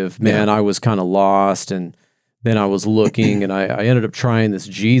subjective, man, I was kind of lost and then I was looking and I ended up trying this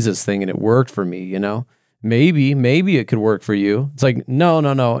Jesus thing and it worked for me, Maybe it could work for you. It's like,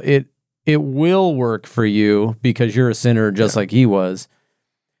 no. It will work for you because you're a sinner just like he was.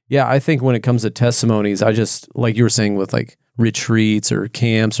 Yeah, I think when it comes to testimonies, I just, like you were saying with like retreats or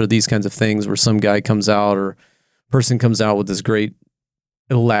camps or these kinds of things where some guy comes out or person comes out with this great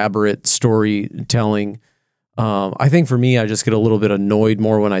elaborate storytelling. I think for me, I just get a little bit annoyed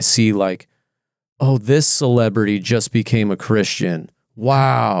more when I see like, oh, this celebrity just became a Christian.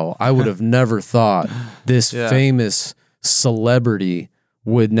 Wow, I would have never thought this famous celebrity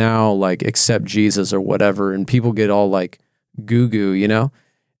would now like accept Jesus or whatever. And people get all like goo-goo,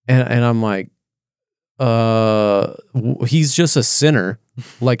 And I'm like, he's just a sinner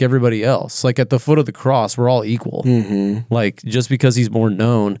like everybody else. Like at the foot of the cross, we're all equal. Like just because he's more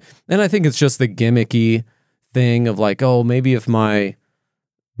known. And I think it's just the gimmicky thing of like, oh, maybe if my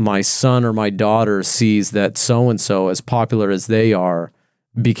son or my daughter sees that so-and-so, as popular as they are,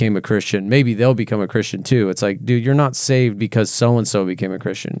 became a Christian, maybe they'll become a Christian too. It's like, dude, you're not saved because so-and-so became a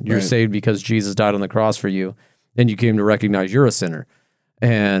Christian. You're saved because Jesus died on the cross for you and you came to recognize you're a sinner.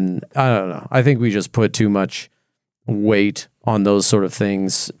 And I don't know. I think we just put too much weight on those sort of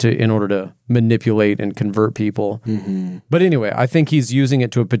things in order to manipulate and convert people. But anyway, I think he's using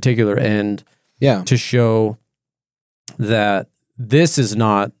it to a particular end to show that this is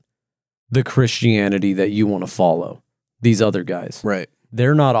not the Christianity that you want to follow. These other guys. Right.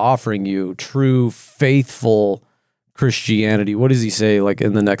 They're not offering you true, faithful Christianity. What does he say, like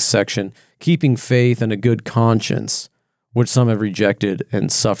in the next section? Keeping faith and a good conscience, which some have rejected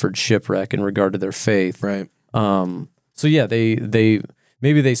and suffered shipwreck in regard to their faith. Right. So yeah, they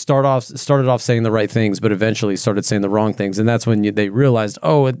maybe started off saying the right things, but eventually started saying the wrong things, and that's when they realized,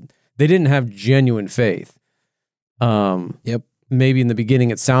 they didn't have genuine faith. Yep. Maybe in the beginning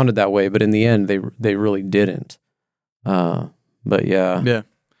it sounded that way, but in the end they really didn't. But yeah. Yeah.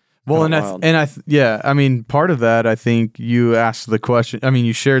 Well, Kinda wild. I mean, part of that, I think you asked the question. I mean,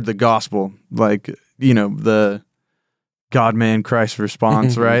 you shared the gospel, like, the God, man, Christ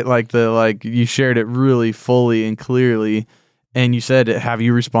response, right? Like you shared it really fully and clearly, and you said, "Have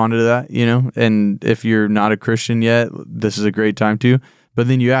you responded to that?" And if you're not a Christian yet, this is a great time to. But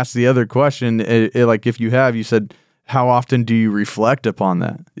then you asked the other question, like if you have, you said, "How often do you reflect upon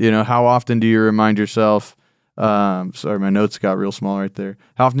that?" How often do you remind yourself? Sorry, my notes got real small right there.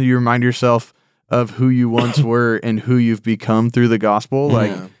 How often do you remind yourself of who you once were and who you've become through the gospel?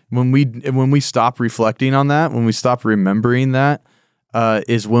 Like when we stop reflecting on that, when we stop remembering that,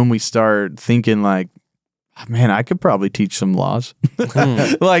 is when we start thinking like, man, I could probably teach some laws.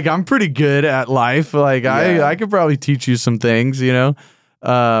 Like I'm pretty good at life. Like I could probably teach you some things, and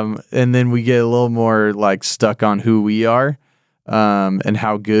then we get a little more like stuck on who we are. And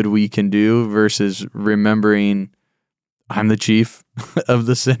how good we can do versus remembering I'm the chief of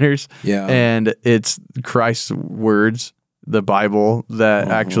the sinners. Yeah. And it's Christ's words, the Bible, that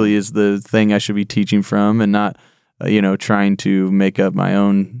actually is the thing I should be teaching from and not, trying to make up my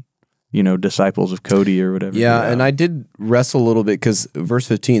own, disciples of Cody or whatever. Yeah. And I did wrestle a little bit because verse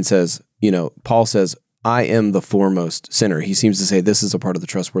 15 says, Paul says, I am the foremost sinner. He seems to say this is a part of the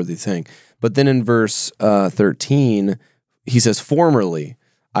trustworthy thing. But then in verse 13, he says, formerly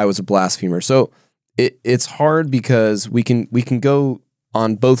I was a blasphemer. So it's hard because we can go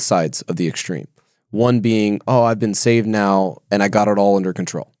on both sides of the extreme. One being, I've been saved now and I got it all under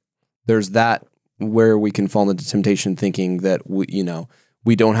control. There's that where we can fall into temptation thinking that we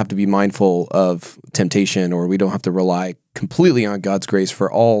don't have to be mindful of temptation or we don't have to rely completely on God's grace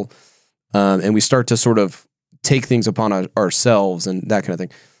for all. And we start to sort of take things upon ourselves and that kind of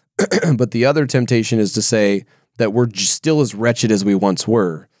thing. But the other temptation is to say, that we're still as wretched as we once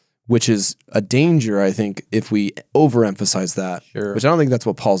were, which is a danger, I think, if we overemphasize that. Sure. Which I don't think that's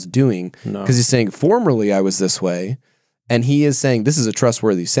what Paul's doing. Because he's saying, formerly I was this way. And he is saying, this is a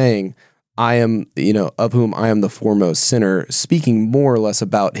trustworthy saying, I am, of whom I am the foremost sinner, speaking more or less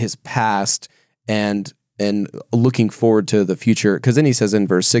about his past and looking forward to the future. Because then he says in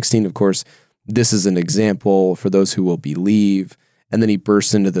verse 16, of course, this is an example for those who will believe. And then he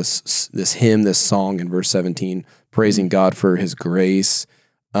bursts into this hymn, this song in verse 17, praising God for his grace.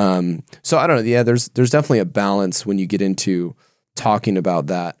 So I don't know. Yeah, there's definitely a balance when you get into talking about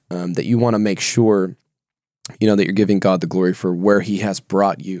that, that you want to make sure, that you're giving God the glory for where he has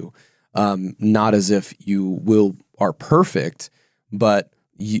brought you. Not as if you are perfect, but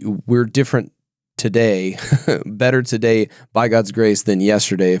we're different today, better today by God's grace than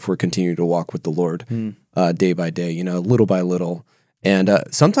yesterday if we're continuing to walk with the Lord day by day, little by little. And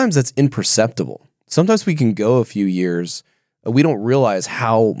sometimes that's imperceptible. Sometimes we can go a few years, we don't realize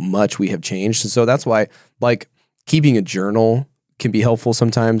how much we have changed. And so that's why, like, keeping a journal can be helpful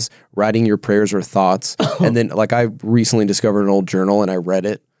sometimes, writing your prayers or thoughts. And then, like, I recently discovered an old journal and I read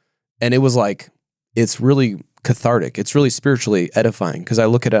it. And it was like, it's really cathartic. It's really spiritually edifying because I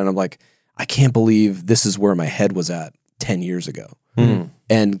look at it and I'm like, I can't believe this is where my head was at 10 years ago.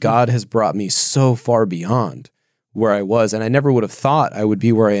 And God has brought me so far beyond where I was, and I never would have thought I would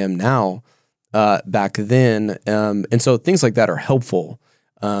be where I am now back then. And so things like that are helpful.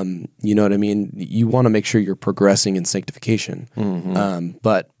 You know what I mean? You want to make sure you're progressing in sanctification.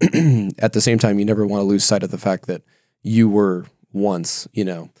 But at the same time, you never want to lose sight of the fact that you were once,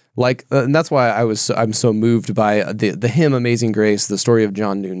 like, and that's why I'm so moved by the hymn Amazing Grace, the story of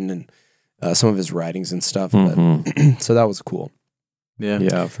John Newton and some of his writings and stuff. But, so that was cool.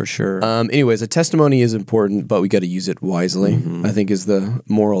 Yeah, for sure. Anyways, a testimony is important, but we got to use it wisely, I think is the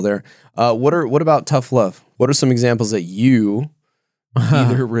moral there. What about tough love? What are some examples that you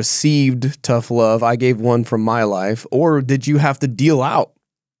either received tough love? I gave one from my life, or did you have to deal out?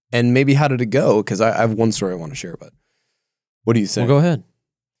 And maybe how did it go? Because I have one story I want to share, but what do you think? Well, go ahead.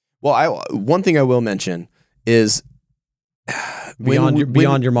 Well, one thing I will mention is beyond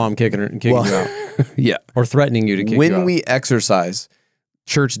your mom kicking you out. Yeah. Or threatening you to kick you out. When we exercise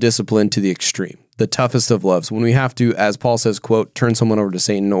church discipline to the extreme, the toughest of loves, when we have to, as Paul says, quote, turn someone over to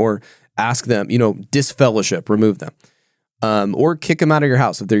Satan or ask them, disfellowship, remove them, or kick them out of your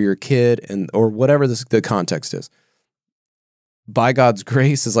house if they're your kid or whatever the context is. By God's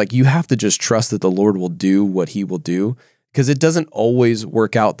grace is like, you have to just trust that the Lord will do what he will do because it doesn't always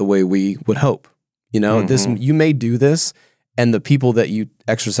work out the way we would hope. You may do this and the people that you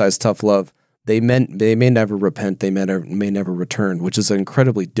exercise tough love, they may never repent. They may never return, which is an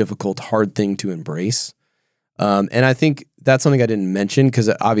incredibly difficult, hard thing to embrace. And I think that's something I didn't mention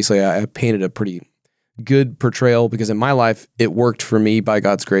because obviously I painted a pretty good portrayal because in my life, it worked for me by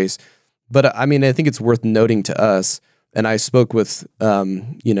God's grace. But I mean, I think it's worth noting to us And I spoke with,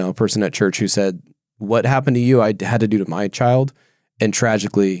 a person at church who said, what happened to you, I had to do to my child. And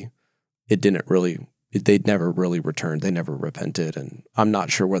tragically, they never really returned. They never repented. And I'm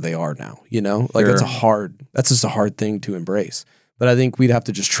not sure where they are now, Like Sure. that's just a hard thing to embrace. But I think we'd have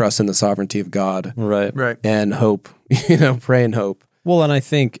to just trust in the sovereignty of God. Right. And hope, pray and hope. Well, and I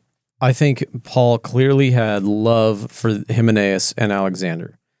think Paul clearly had love for Hymenaeus and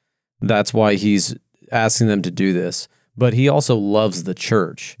Alexander. That's why he's asking them to do this. But he also loves the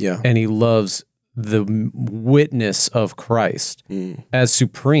church. Yeah. And he loves the witness of Christ as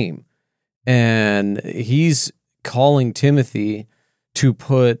supreme. And he's calling Timothy to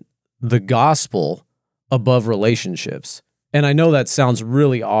put the gospel above relationships. And I know that sounds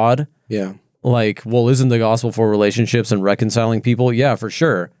really odd. Yeah. Like, well, isn't the gospel for relationships and reconciling people? Yeah, for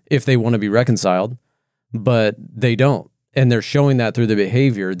sure, if they want to be reconciled, but they don't. And they're showing that through the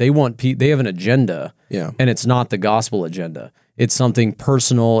behavior. They have an agenda, and it's not the gospel agenda. It's something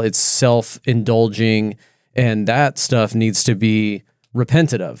personal, it's self-indulging, and that stuff needs to be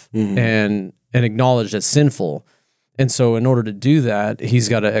repented of and acknowledged as sinful. And so in order to do that, he's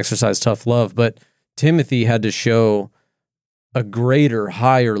got to exercise tough love. But Timothy had to show a greater,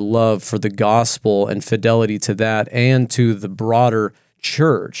 higher love for the gospel and fidelity to that and to the broader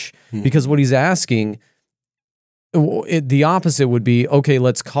church. Because what he's asking, the opposite would be, okay,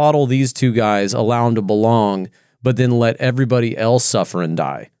 let's coddle these two guys, allow them to belong, but then let everybody else suffer and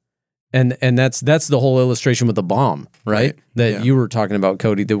die. And that's the whole illustration with the bomb, right? That you were talking about,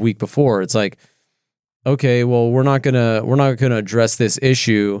 Cody, the week before. It's like, okay, well, we're not gonna address this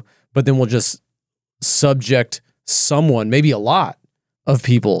issue, but then we'll just subject someone, maybe a lot of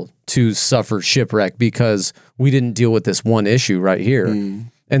people, to suffer shipwreck because we didn't deal with this one issue right here.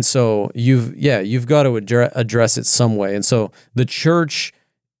 And so you've got to address it some way. And so the church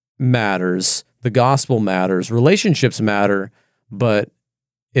matters, the gospel matters, relationships matter, but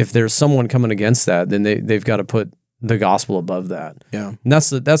if there's someone coming against that, then they've got to put the gospel above that. Yeah. And that's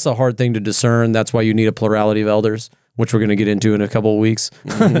the hard thing to discern. That's why you need a plurality of elders, which we're going to get into in a couple of weeks,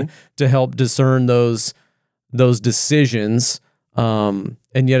 to help discern those decisions. And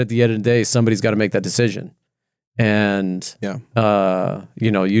yet at the end of the day, somebody's got to make that decision. And,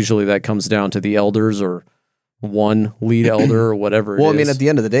 usually that comes down to the elders or one lead elder or whatever Well, I mean, at the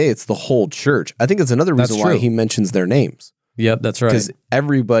end of the day, it's the whole church. I think it's another reason why he mentions their names. Yep, that's right. Because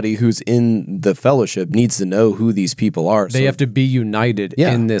everybody who's in the fellowship needs to know who these people are. They have to be united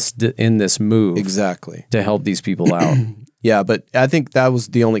in this move. Exactly. To help these people out. Yeah, but I think that was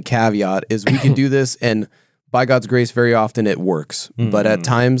the only caveat is we can do this, and by God's grace, very often it works. But at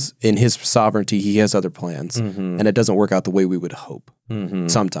times, in his sovereignty, he has other plans, and it doesn't work out the way we would hope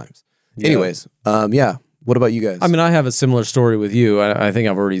sometimes. Yeah. Anyways, what about you guys? I mean, I have a similar story with you. I think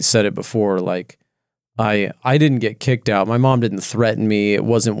I've already said it before. Like, I didn't get kicked out. My mom didn't threaten me. It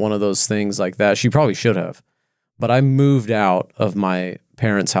wasn't one of those things like that. She probably should have. But I moved out of my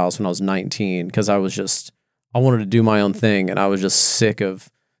parents' house when I was 19 because I wanted to do my own thing, and I was just sick of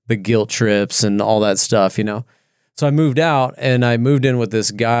the guilt trips and all that stuff, So I moved out, and I moved in with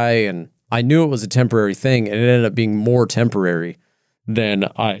this guy, and I knew it was a temporary thing, and it ended up being more temporary than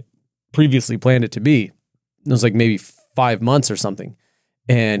I previously planned it to be. It was like maybe 5 months or something.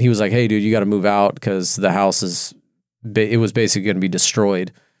 And he was like, hey, dude, you got to move out because the house it was basically going to be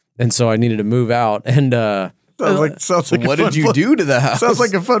destroyed. And so I needed to move out. And sounds like what did you do to the house? Sounds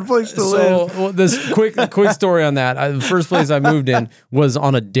like a fun place to live. So this quick story on that. The first place I moved in was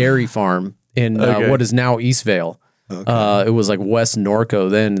on a dairy farm in what is now Eastvale. Okay. It was like West Norco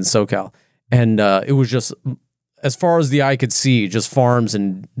then in SoCal. And it was just, as far as the eye could see, just farms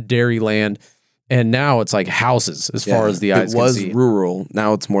and dairy land. And now it's like houses as far as the eyes can see. It was rural.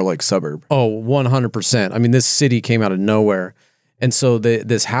 Now it's more like suburb. Oh, 100%. I mean, this city came out of nowhere. And so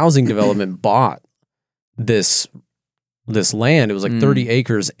this housing development bought this land. It was like 30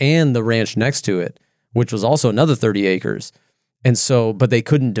 acres and the ranch next to it, which was also another 30 acres. And so, but they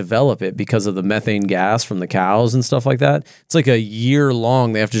couldn't develop it because of the methane gas from the cows and stuff like that. It's like a year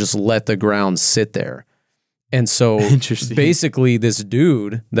long. They have to just let the ground sit there. And so basically this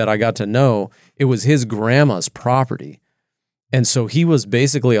dude that I got to know, it was his grandma's property. And so he was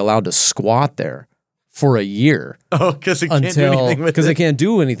basically allowed to squat there for a year. Oh, because they can't do anything with it. Because they can't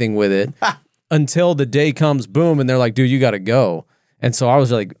do anything with it until the day comes, boom, and they're like, dude, you got to go. And so I was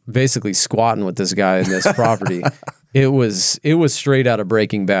like basically squatting with this guy in this property. It was straight out of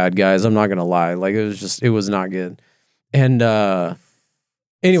Breaking Bad, guys. I'm not going to lie. Like, it was not good. And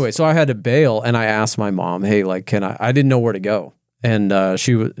anyway, so I had to bail, and I asked my mom, hey, like, I didn't know where to go. And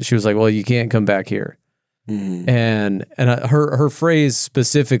she was like, well, you can't come back here. And her phrase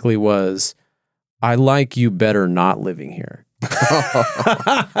specifically was, I like you better not living here.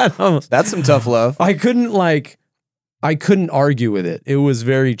 That's some tough love. I couldn't argue with it. It was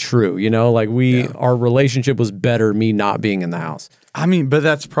very true. Like our relationship was better me not being in the house. I mean, but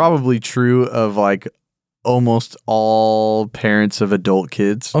that's probably true of like almost all parents of adult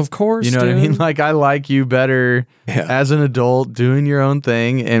kids. Of course, you know what I mean? Like, I like you better as an adult doing your own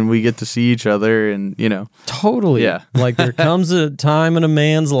thing, and we get to see each other, and totally. Yeah. Like, there comes a time in a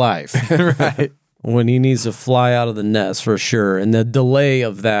man's life, right, when he needs to fly out of the nest for sure, and the delay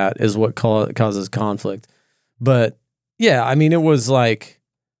of that is what causes conflict. But yeah, I mean, it was like,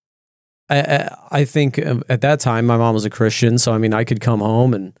 I think at that time my mom was a Christian, so I mean, I could come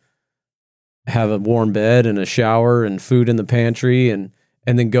home and have a warm bed and a shower and food in the pantry and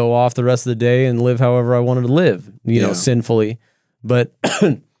then go off the rest of the day and live however I wanted to live, sinfully. But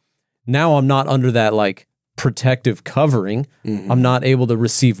now I'm not under that like protective covering. Mm-hmm. I'm not able to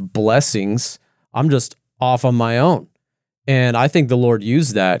receive blessings. I'm just off on my own. And I think the Lord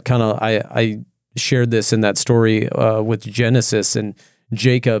used that kind of, I shared this in that story with Genesis and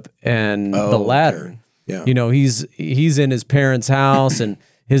Jacob and the ladder. Okay. Yeah. He's in his parents' house and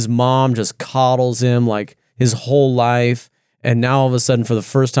his mom just coddles him like his whole life. And now all of a sudden, for the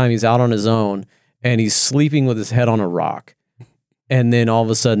first time, he's out on his own and he's sleeping with his head on a rock. And then all of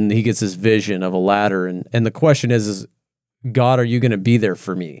a sudden he gets this vision of a ladder. And the question is God, are you going to be there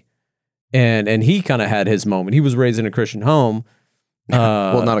for me? And he kind of had his moment. He was raised in a Christian home.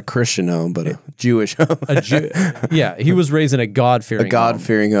 Well, not a Christian home, but a Jewish home. Yeah, he was raised in a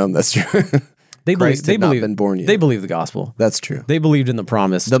God-fearing home. That's true. They Christ believed, had not been born yet. They believed the gospel. That's true. They believed in the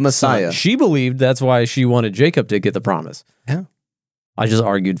promise. The Messiah. Son. She believed that's why she wanted Jacob to get the promise. Yeah. I just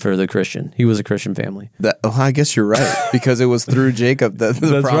argued for the Christian. He was a Christian family. I guess you're right, because it was through Jacob that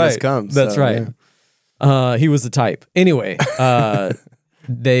the promise comes. That's right. Yeah. He was the type. Anyway, I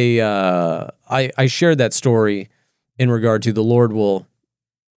shared that story in regard to the Lord will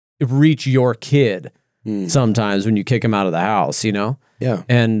reach your kid sometimes when you kick him out of the house, Yeah.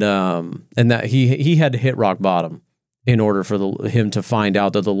 And that he had to hit rock bottom in order for him to find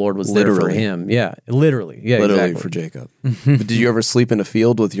out that the Lord was there for him. Yeah, literally. Yeah, literally exactly. for Jacob. But did you ever sleep in a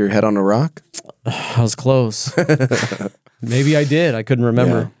field with your head on a rock? I was close. Maybe I did. I couldn't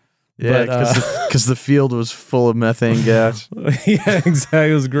remember. Yeah, because the field was full of methane gas. Yeah,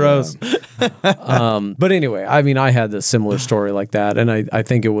 exactly. It was gross. Yeah. But anyway, I mean, I had a similar story like that, and I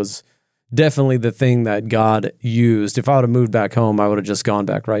think it was definitely the thing that God used. If I would have moved back home, I would have just gone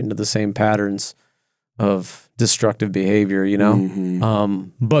back right into the same patterns of destructive behavior, Mm-hmm.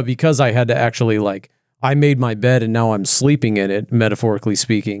 But because I had to actually I made my bed and now I'm sleeping in it, metaphorically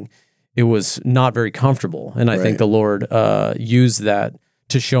speaking, it was not very comfortable. And I think the Lord used that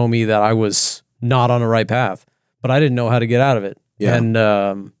to show me that I was not on the right path, but I didn't know how to get out of it. Yeah.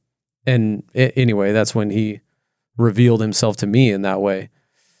 Anyway, that's when he revealed himself to me in that way.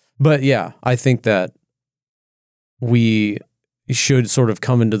 But yeah, I think that we should sort of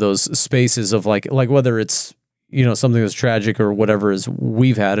come into those spaces of like whether it's, something that's tragic or whatever is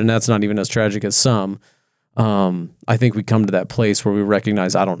we've had, and that's not even as tragic as some. I think we come to that place where we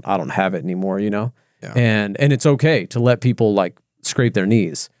recognize I don't have it anymore, Yeah. And it's okay to let people scrape their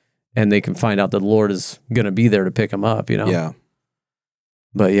knees and they can find out that the Lord is going to be there to pick them up, Yeah.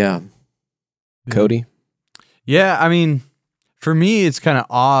 But yeah. Cody? Yeah, I mean, for me, it's kind of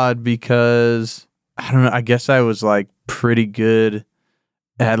odd because, I don't know, I guess I was pretty good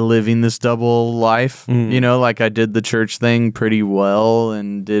at living this double life. I did the church thing pretty well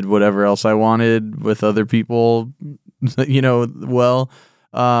and did whatever else I wanted with other people, well.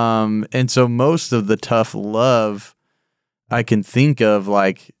 And so most of the tough love I can think of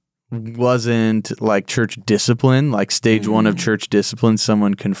wasn't church discipline, stage one of church discipline,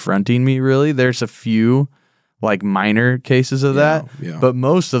 someone confronting me really. There's a few minor cases of that. Yeah. But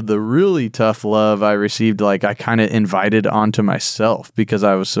most of the really tough love I received, I kind of invited onto myself because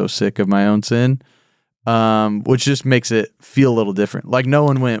I was so sick of my own sin, which just makes it feel a little different. No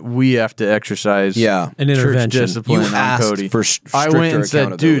one went, we have to exercise an church intervention. discipline You on Cody. for I went and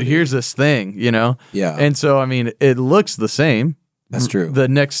said, dude, here's this thing, Yeah. And so, I mean, it looks the same. That's true. The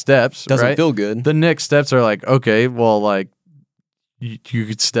next steps, Doesn't right? feel good. The next steps are okay, well, you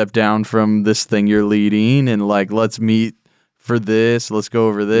could step down from this thing you're leading and let's meet for this. Let's go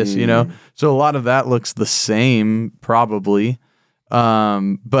over this, So a lot of that looks the same probably.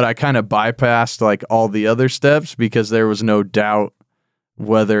 But I kind of bypassed all the other steps because there was no doubt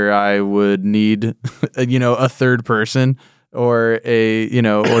whether I would need, a third person or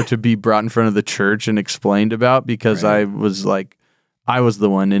or to be brought in front of the church and explained about because I was I was the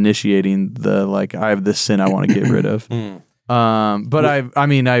one initiating the I have this sin I want to get rid of. But I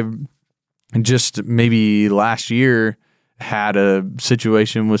just maybe last year had a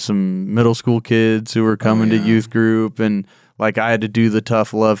situation with some middle school kids who were coming to youth group, and like I had to do the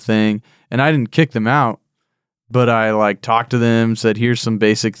tough love thing, and I didn't kick them out, but I like talked to them, said, here's some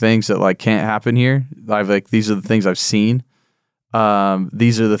basic things that like can't happen here. I've like, these are the things I've seen.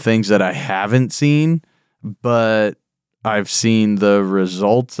 These are the things that I haven't seen, but I've seen the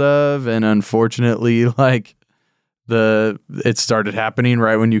results of, and unfortunately, like it started happening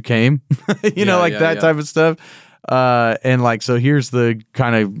right when you came, that type of stuff. And like, so here's the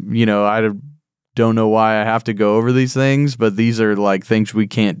kind of, I don't know why I have to go over these things, but these are like things we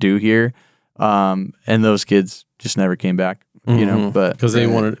can't do here. And those kids just never came back, but because they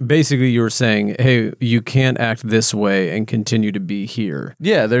wanted, basically you were saying, hey, you can't act this way and continue to be here.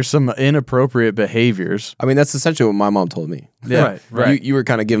 Yeah. There's some inappropriate behaviors. I mean, that's essentially what my mom told me. Yeah. Right. You were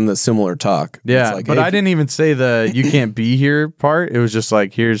kind of giving the similar talk. Yeah. It's like, but hey, I didn't even say the, you can't be here part. It was just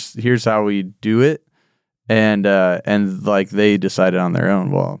like, here's how we do it. And like they decided on their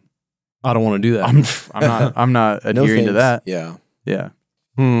own. Well, I don't want to do that. I'm not no adhering to that. Yeah. Yeah.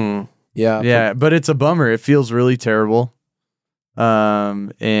 Yeah. But it's a bummer. It feels really terrible.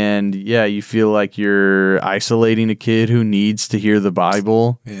 And yeah, you feel like you're isolating a kid who needs to hear the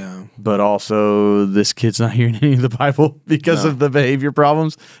Bible. Yeah. But also this kid's not hearing any of the Bible because of the behavior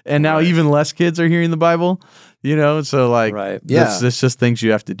problems. And now even less kids are hearing the Bible, so like, it's just things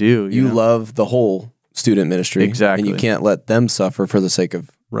you have to do. You love the whole student ministry. Exactly. And you can't let them suffer for the sake of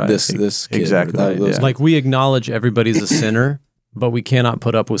this kid. Exactly. Like we acknowledge everybody's a sinner, but we cannot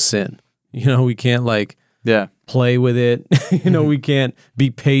put up with sin. We can't play with it. We can't be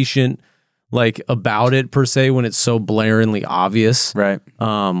patient about it per se when it's so blaringly obvious. Right.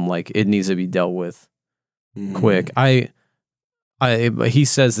 Like it needs to be dealt with quick. He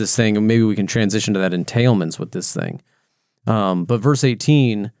says this thing, and maybe we can transition to that entailments with this thing. But verse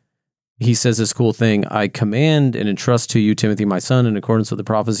 18, he says this cool thing: I command and entrust to you, Timothy, my son, in accordance with the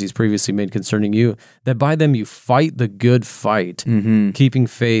prophecies previously made concerning you, that by them you fight the good fight, keeping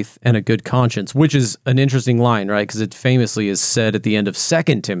faith and a good conscience, which is an interesting line, right? Because it famously is said at the end of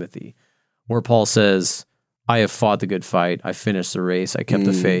 2 Timothy, where Paul says, I have fought the good fight, I finished the race, I kept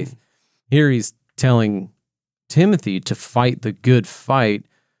the faith. Here he's telling Timothy to fight the good fight.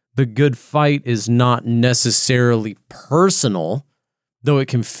 The good fight is not necessarily personal, though it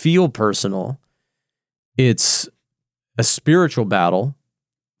can feel personal. It's a spiritual battle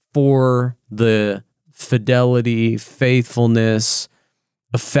for the fidelity, faithfulness,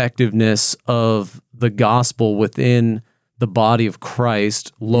 effectiveness of the gospel within the body of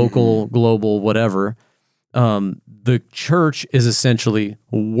Christ, local, global, whatever. The church is essentially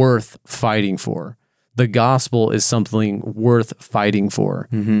worth fighting for. The gospel is something worth fighting for.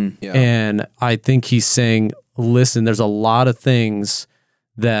 Yeah. And I think he's saying, listen, there's a lot of things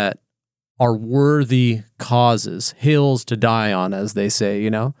that are worthy causes, hills to die on, as they say,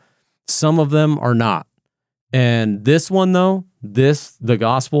 Some of them are not. And this one, though, the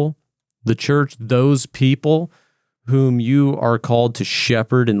gospel, the church, those people whom you are called to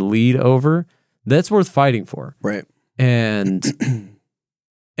shepherd and lead over, that's worth fighting for. Right. And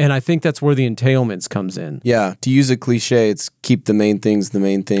I think that's where the entailments comes in. Yeah. To use a cliche, it's keep the main things the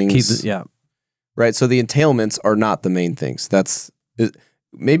main things. Right. So the entailments are not the main things.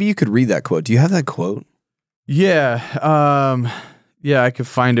 Maybe you could read that quote. Do you have that quote? Yeah. Yeah, I could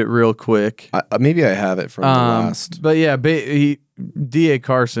find it real quick. Maybe I have it from the last. But yeah, D.A.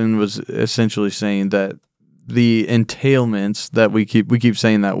 Carson was essentially saying that the entailments that we keep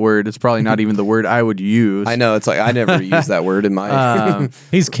saying that word. It's probably not even the word I would use. I know. It's like I never use that word in my.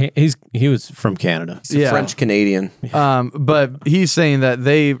 He was from Canada. He's a French Canadian. But he's saying that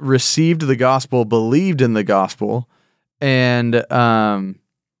they received the gospel, believed in the gospel, and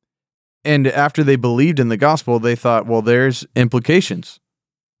after they believed in the gospel, they thought, well, there's implications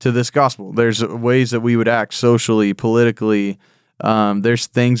to this gospel. There's ways that we would act socially, politically. There's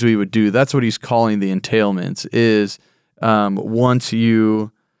things we would do. That's what he's calling the entailments, is once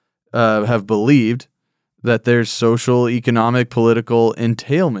you have believed that there's social, economic, political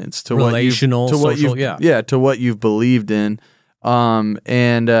entailments to relational, to what you've believed in. And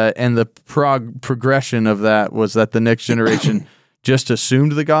the progression of that was that the next generation just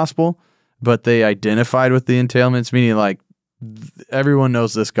assumed the gospel, but they identified with the entailments, meaning like everyone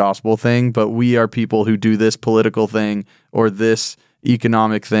knows this gospel thing, but we are people who do this political thing or this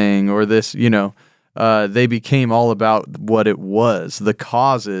economic thing or this, they became all about what it was, the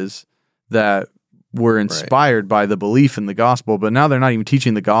causes that were inspired by the belief in the gospel. But now they're not even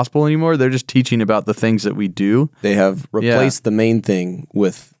teaching the gospel anymore. They're just teaching about the things that we do. They have replaced the main thing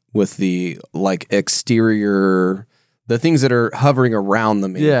with the like exterior, The things that are hovering around the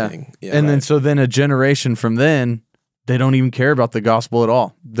main thing. Yeah, and then a generation from then, they don't even care about the gospel at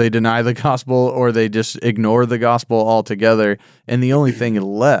all. They deny the gospel, or they just ignore the gospel altogether. And the only thing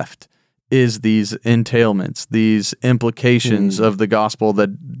left is these entailments, these implications of the gospel that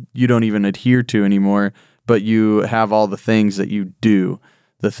you don't even adhere to anymore, but you have all the things that you do,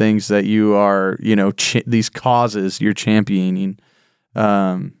 the things that you are, these causes you're championing,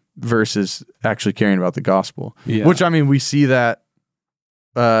 versus actually caring about the gospel. Yeah. Which, I mean, we see that,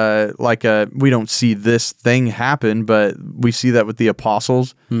 we don't see this thing happen, but we see that with the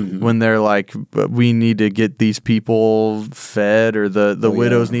apostles when they're like, we need to get these people fed, or the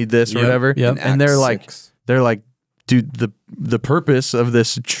widows need this or whatever. Yep. And they're like, dude, the purpose of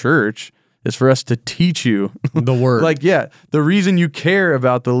this church is for us to teach you the word. The reason you care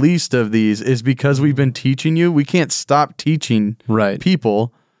about the least of these is because we've been teaching you. We can't stop teaching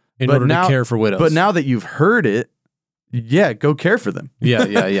people in order to care for widows. But now that you've heard it, go care for them. Yeah.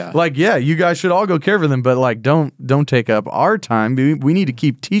 You guys should all go care for them, but don't take up our time. We need to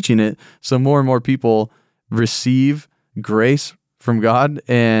keep teaching it so more and more people receive grace from God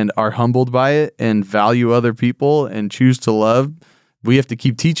and are humbled by it and value other people and choose to love. We have to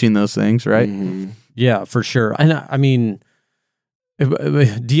keep teaching those things, right? Mm-hmm. Yeah, for sure. And I mean,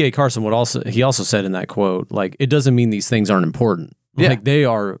 D.A. Carson also said in that quote, like, it doesn't mean these things aren't important. Yeah. Like, they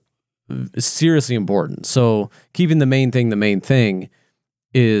are seriously important. So keeping the main thing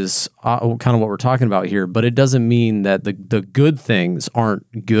is kind of what we're talking about here, but it doesn't mean that the good things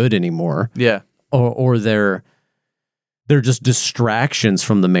aren't good anymore. Yeah. Or they're just distractions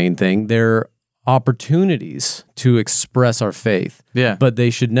from the main thing. They're opportunities to express our faith. Yeah. But they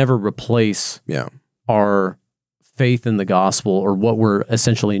should never replace our faith in the gospel, or what we're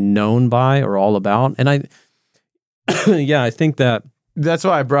essentially known by or all about. And I think that's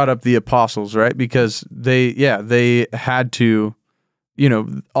why I brought up the apostles, right? Because they had to,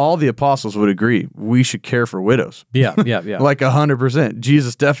 all the apostles would agree we should care for widows. Yeah. Like 100%.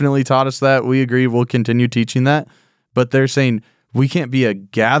 Jesus definitely taught us that. We agree. We'll continue teaching that. But they're saying we can't be a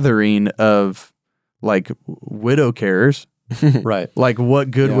gathering of like widow carers. Right. Like,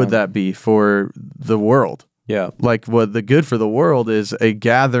 what good would that be for the world? Yeah. Like, what the good for the world is a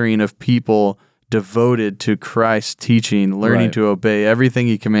gathering of people devoted to Christ's teaching, learning to obey everything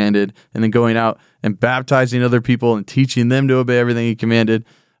he commanded, and then going out and baptizing other people and teaching them to obey everything he commanded.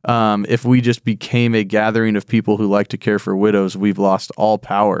 If we just became a gathering of people who like to care for widows, we've lost all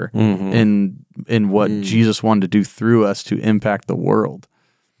power in what Jesus wanted to do through us to impact the world.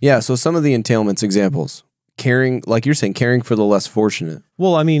 Yeah, so some of the entailments examples. Caring, like you're saying, caring for the less fortunate.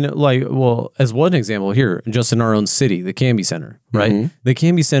 Well, I mean, as one example here, just in our own city, the Canby Center, right? Mm-hmm. The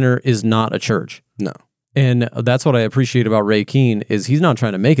Canby Center is not a church. No. And that's what I appreciate about Ray Keene, is he's not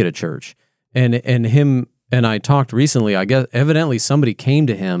trying to make it a church. And him and I talked recently, I guess evidently somebody came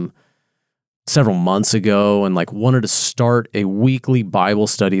to him several months ago and like wanted to start a weekly Bible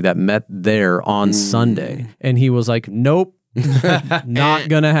study that met there on Sunday. And he was like, nope, not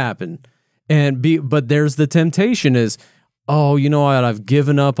gonna happen. But there's the temptation is, oh, you know what? I've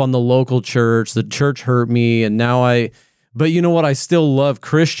given up on the local church. The church hurt me, and now but you know what? I still love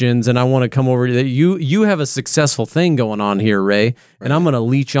Christians, and I want to come over to that. You have a successful thing going on here, Ray, and I'm going to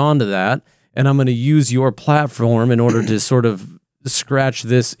leech onto that, and I'm going to use your platform in order to sort of scratch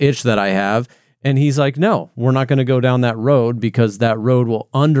this itch that I have. And he's like, no, we're not going to go down that road, because that road will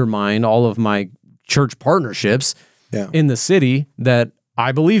undermine all of my church partnerships in the city that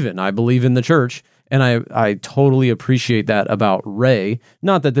I believe in. I believe in the church, and I totally appreciate that about Ray.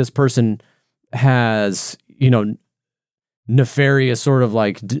 Not that this person has, nefarious sort of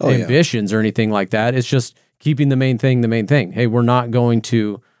like ambitions or anything like that. It's just keeping the main thing. Hey, we're not going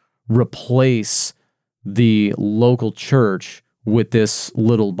to replace the local church with this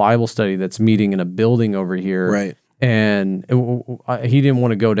little Bible study that's meeting in a building over here. Right. And he didn't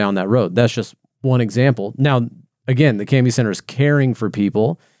want to go down that road. That's just one example. Now, again, the Canby Center is caring for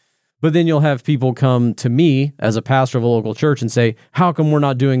people, but then you'll have people come to me as a pastor of a local church and say, how come we're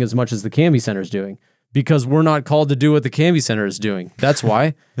not doing as much as the Canby Center is doing? Because we're not called to do what the Canby Center is doing. That's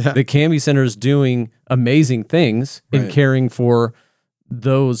why. The Canby Center is doing amazing things in caring for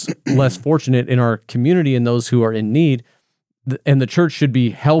those less fortunate in our community and those who are in need. And the church should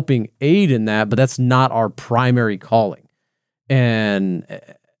be helping aid in that, but that's not our primary calling. And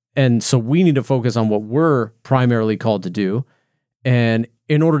so we need to focus on what we're primarily called to do, and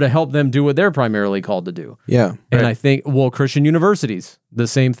in order to help them do what they're primarily called to do. Yeah. And I think, Christian universities, the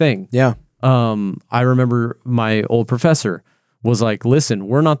same thing. Yeah. I remember my old professor was like, listen,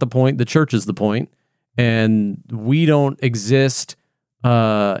 we're not the point, the church is the point, and we don't exist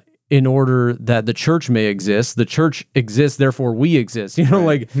in order that the church may exist. The church exists, therefore we exist. You know,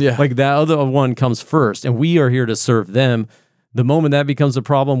 like that other one comes first, and we are here to serve them. The moment that becomes a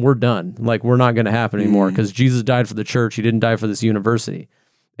problem, we're done. Like, we're not going to happen anymore because Jesus died for the church. He didn't die for this university.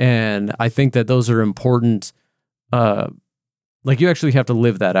 And I think that those are important. Like, you actually have to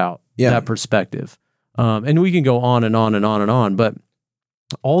live that out, that perspective. And we can go on and on and on and on, but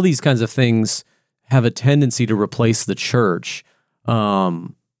all these kinds of things have a tendency to replace the church.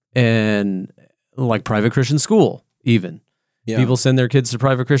 And like private Christian school, even. Yeah. People send their kids to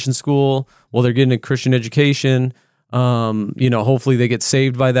private Christian school. Well, they're getting a Christian education. Hopefully they get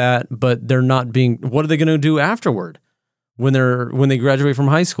saved by that, but they're not being, what are they going to do afterward when they graduate from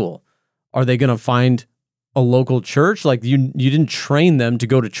high school? Are they going to find a local church? Like, you didn't train them to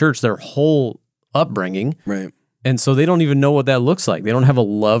go to church their whole upbringing. Right. And so they don't even know what that looks like. They don't have a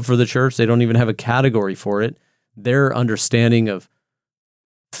love for the church. They don't even have a category for it. Their understanding of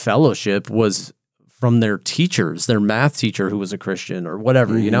fellowship was from their teachers, their math teacher who was a Christian or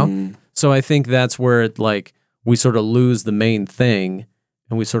whatever, you know? So I think that's where it, like, we sort of lose the main thing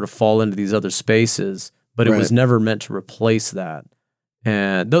and we sort of fall into these other spaces, but it was never meant to replace that.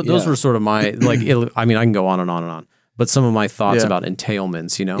 And those were sort of my, like, I can go on and on and on, but some of my thoughts about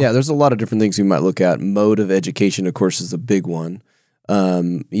entailments, you know? Yeah, there's a lot of different things you might look at. Mode of education, of course, is a big one.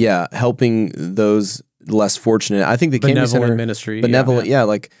 Helping those less fortunate. I think the Canby Center ministry,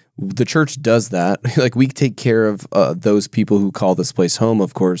 like the church does that. Like, we take care of those people who call this place home,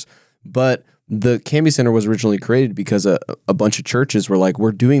 of course. But the Canby Center was originally created because a bunch of churches were like,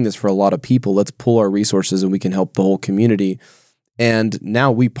 we're doing this for a lot of people. Let's pull our resources and we can help the whole community. And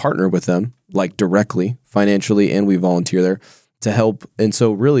now we partner with them, like, directly, financially, and we volunteer there to help. And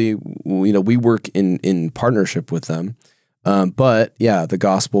so really, we work in partnership with them. But yeah, the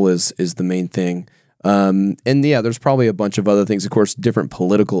gospel is the main thing. There's probably a bunch of other things. Of course, different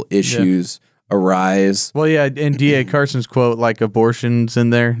political issues arise. Well, yeah, and D.A. Carson's quote, like, abortion's in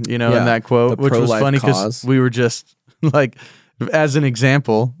there, in that quote, which was funny because we were just, like, as an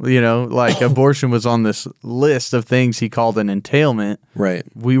example, like, abortion was on this list of things he called an entailment. Right.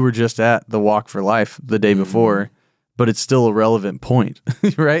 We were just at the Walk for Life the day before, but it's still a relevant point,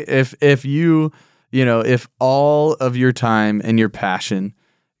 right? If you, if all of your time and your passion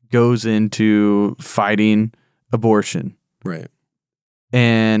goes into fighting abortion, right,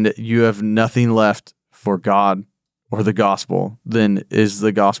 and you have nothing left for God or the gospel, then is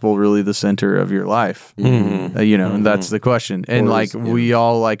the gospel really the center of your life? And that's the question. And we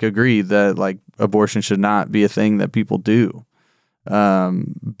all agree that, like, abortion should not be a thing that people do.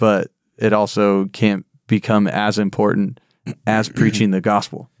 But it also can't become as important as preaching the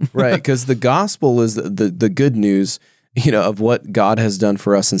gospel. Right. Because the gospel is the good news, of what God has done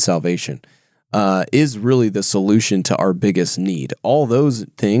for us in salvation, is really the solution to our biggest need. All those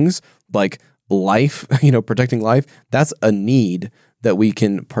things, like life, protecting life, that's a need that we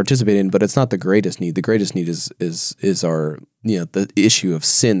can participate in, but it's not the greatest need. The greatest need is our, the issue of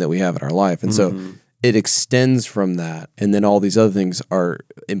sin that we have in our life. And so it extends from that. And then all these other things are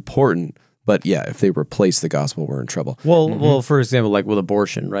important. But yeah, if they replace the gospel, we're in trouble. Well, for example, like with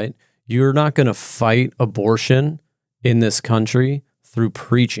abortion, right? You're not going to fight abortion in this country through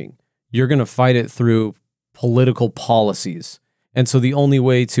preaching. You're going to fight it through political policies. And so the only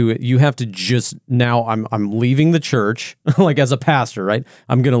way you have to just, now I'm leaving the church, like, as a pastor, right?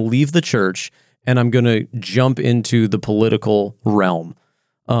 I'm going to leave the church and I'm going to jump into the political realm.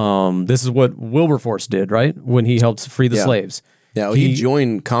 This is what Wilberforce did, right? When he helped free the slaves. Yeah, well, he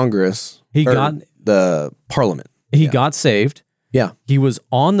joined Congress. He got the Parliament. He got saved. Yeah. He was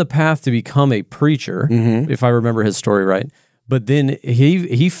on the path to become a preacher, if I remember his story right. But then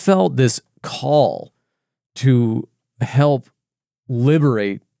he felt this call to help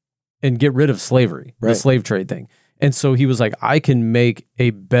liberate and get rid of slavery, the slave trade thing. And so he was like, I can make a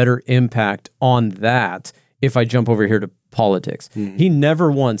better impact on that if I jump over here to politics. He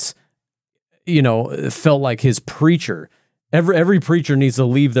never once, felt like his preacher. Every preacher needs to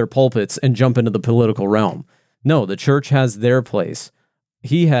leave their pulpits and jump into the political realm. No, the church has their place.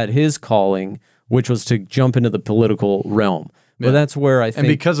 He had his calling, which was to jump into the political realm. But that's where I think... And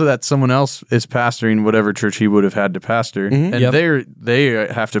because of that, someone else is pastoring whatever church he would have had to pastor. And they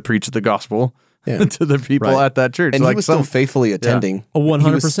have to preach the gospel to the people at that church. And he was still faithfully attending.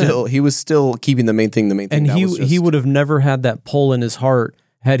 100%. He was still keeping the main thing. And he would have never had that pull in his heart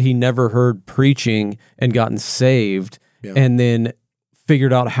had he never heard preaching and gotten saved and then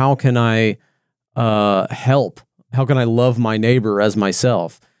figured out, how can I help? How can I love my neighbor as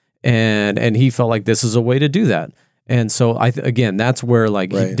myself? And he felt like this is a way to do that. And so again, that's where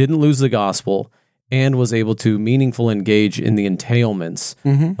he didn't lose the gospel, and was able to meaningfully engage in the entailments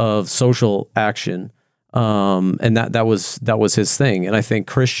of social action. And that was his thing. And I think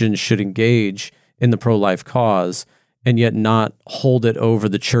Christians should engage in the pro-life cause and yet not hold it over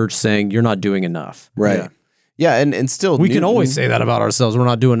the church saying you're not doing enough. Right. Yeah, and still We can always say that about ourselves. We're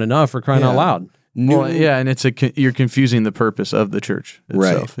not doing enough for crying out loud. Well, yeah, and you're confusing the purpose of the church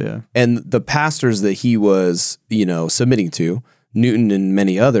itself. Right. Yeah. And the pastors that he was, submitting to, Newton and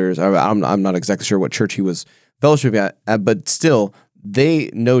many others, I'm not exactly sure what church he was fellowshipping at, but still, they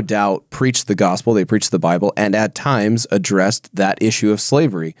no doubt preached the gospel, they preached the Bible, and at times addressed that issue of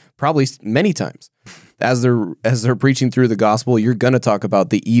slavery, probably many times. As they're preaching through the gospel, you're going to talk about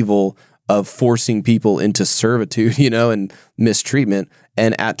the evil of forcing people into servitude, and mistreatment.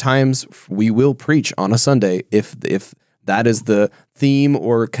 And at times we will preach on a Sunday if that is the theme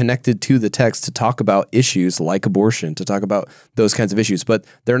or connected to the text to talk about issues like abortion, to talk about those kinds of issues. But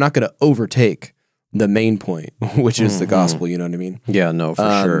they're not going to overtake the main point, which is the gospel. You know what I mean? Yeah, no,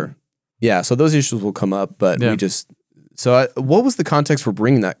 for sure. Yeah, so those issues will come up, but what was the context for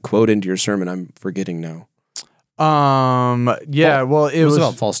bringing that quote into your sermon? I'm forgetting now. It was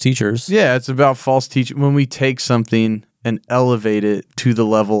about false teachers. Yeah, it's about false teaching. When we take something and elevate it to the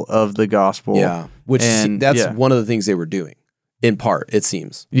level of the gospel. Yeah, that's one of the things they were doing. In part, it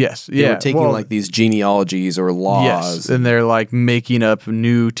seems. Yes. They were taking these genealogies or laws. Yes, and they're like making up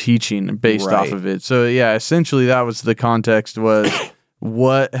new teaching based off of it. So yeah, essentially that was the context was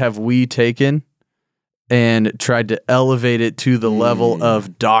what have we taken and tried to elevate it to the level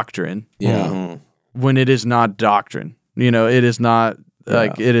of doctrine. Yeah. When it is not doctrine. It is not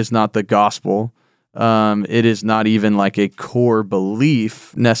it is not the gospel. It is not even like a core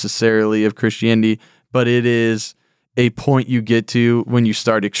belief necessarily of Christianity, but it is a point you get to when you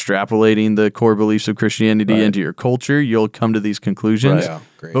start extrapolating the core beliefs of Christianity into your culture. You'll come to these conclusions. Right.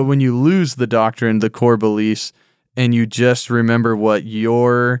 Yeah, but when you lose the doctrine, the core beliefs, and you just remember what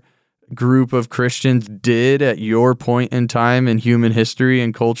your group of Christians did at your point in time in human history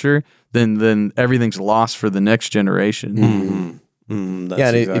and culture, then everything's lost for the next generation.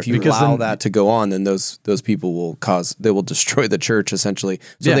 If you allow that to go on, then those people will destroy the church essentially.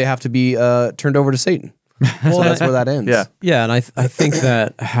 So they have to be turned over to Satan. Well, so that's where that ends. Yeah, and I think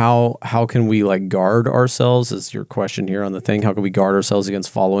that how can we guard ourselves is your question here on the thing. How can we guard ourselves against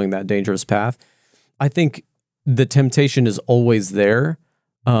following that dangerous path? I think the temptation is always there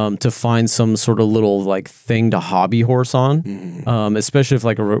to find some sort of little thing to hobby horse on, especially if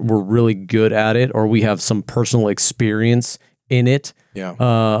we're really good at it or we have some personal experience in it. Yeah.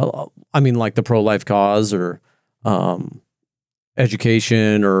 I mean, like the pro-life cause or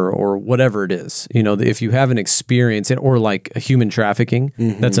education or whatever it is, if you have an experience or like human trafficking,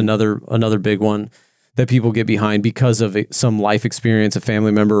 that's another big one that people get behind because of some life experience, a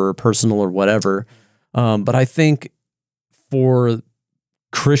family member or personal or whatever. But I think for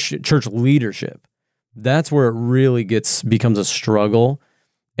Christian church leadership, that's where it really becomes a struggle.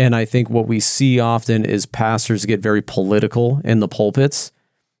 And I think what we see often is pastors get very political in the pulpits.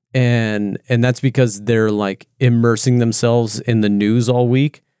 And that's because they're immersing themselves in the news all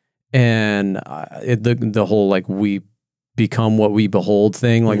week, and the whole we become what we behold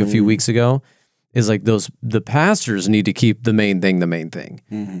thing a few weeks ago is the pastors need to keep the main thing,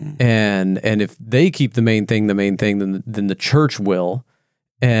 and if they keep the main thing, then the church will,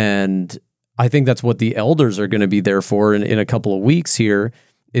 and I think that's what the elders are going to be there for in a couple of weeks here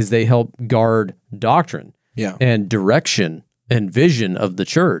is they help guard doctrine and direction and vision of the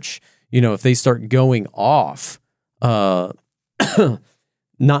church. If they start going off, not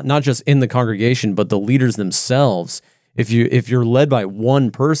just in the congregation, but the leaders themselves, if you're led by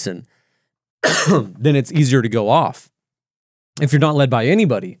one person, then it's easier to go off. If you're not led by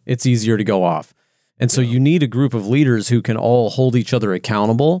anybody, it's easier to go off. And so you need a group of leaders who can all hold each other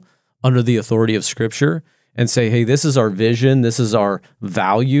accountable under the authority of Scripture and say, hey, this is our vision, this is our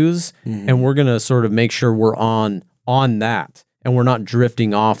values, and we're going to sort of make sure we're on that, and we're not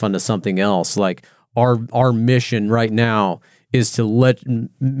drifting off onto something else. Our mission right now is to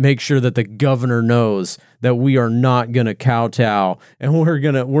make sure that the governor knows that we are not going to kowtow, and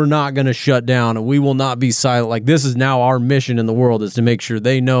we're not going to shut down, and we will not be silent. This is now our mission in the world, is to make sure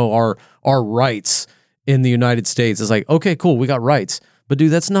they know our rights in the United States. It's okay, cool, we got rights. But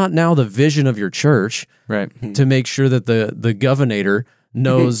dude, that's not now the vision of your church, right? To make sure that the governor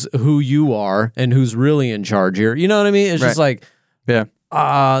knows who you are and who's really in charge here. You know what I mean? It's just no,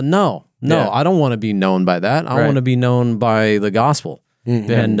 I don't want to be known by that. I want to be known by the gospel.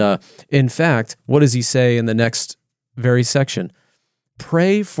 And in fact, what does he say in the next very section?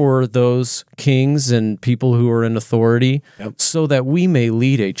 pray for those kings and people who are in authority so that we may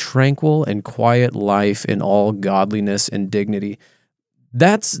lead a tranquil and quiet life in all godliness and dignity.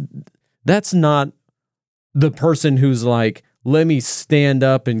 That's not the person who's like, let me stand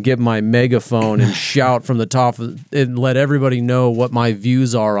up and get my megaphone and shout from the top and let everybody know what my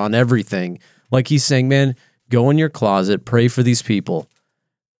views are on everything. Like he's saying, man, go in your closet, pray for these people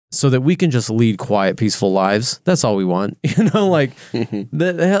so that we can just lead quiet, peaceful lives. That's all we want. Like just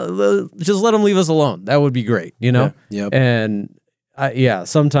let them leave us alone. That would be great, And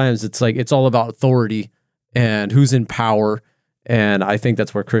sometimes it's like, it's all about authority and who's in power. And I think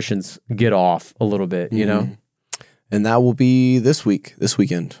that's where Christians get off a little bit, And that will be this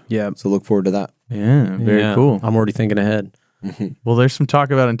weekend. Yeah. So look forward to that. Yeah, very cool. I'm already thinking ahead. Well, there's some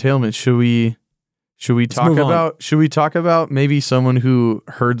talk about entailment. Should we talk about maybe someone who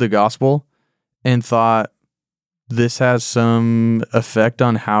heard the gospel and thought this has some effect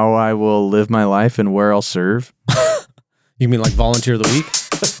on how I will live my life and where I'll serve? You mean like volunteer of the week?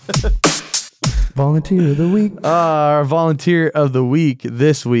 Volunteer of the week. Our volunteer of the week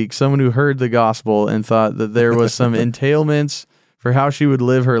this week, someone who heard the gospel and thought that there was some entailments for how she would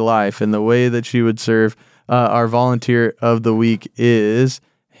live her life and the way that she would serve. Our volunteer of the week is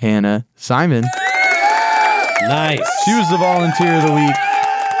Hannah Simon. Nice. She was the volunteer of the week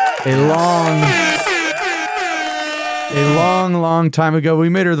a long time ago. We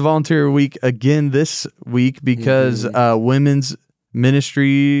made her the volunteer of the week again this week because women's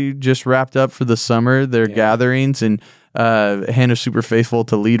ministry just wrapped up for the summer, their gatherings, and Hannah's super faithful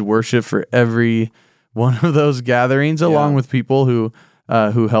to lead worship for every one of those gatherings, along with people who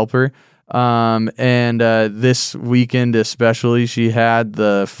help her. And this weekend especially, she had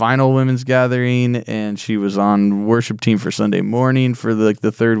the final women's gathering, and she was on worship team for Sunday morning for the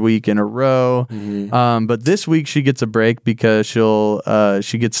third week in a row. But this week she gets a break because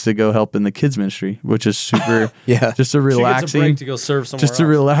she gets to go help in the kids ministry, which is super, just a relaxing, she gets a break to go serve somewhere just a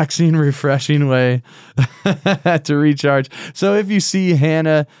relaxing, refreshing way to recharge. So if you see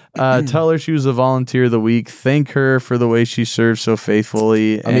Hannah, tell her she was a volunteer of the week. Thank her for the way she serves so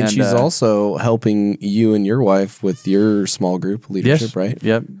faithfully. I mean, she's also helping you and your wife with your small group leadership, right?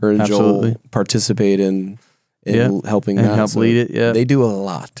 Yep. Her and absolutely. Joel participate in helping and that. help lead it. Yeah, they do a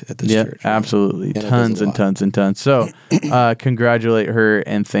lot at this church. Absolutely, tons and tons and tons. So, congratulate her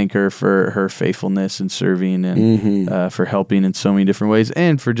and thank her for her faithfulness and serving and for helping in so many different ways,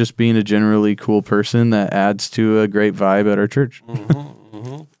 and for just being a generally cool person that adds to a great vibe at our church.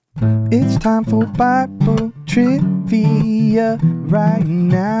 It's time for Bible trivia right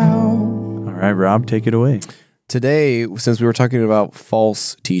now. All right, Rob, take it away. Today, since we were talking about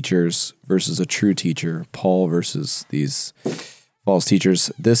false teachers versus a true teacher, Paul versus these false teachers,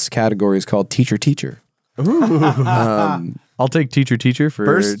 this category is called teacher. I'll take teacher for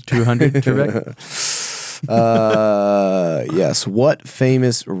first 200, Trebek. Yes. What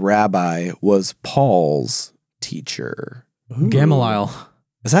famous rabbi was Paul's teacher? Gamaliel.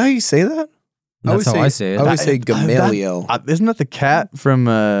 Is that how you say that? That's how I say it. I always say Gamaliel. Isn't that the cat from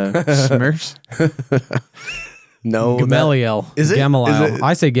Smurfs? No. Gamaliel. Is it? Gamaliel. Is it?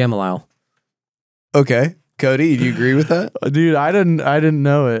 I say Gamaliel. Okay. Cody, do you agree with that? Dude, I didn't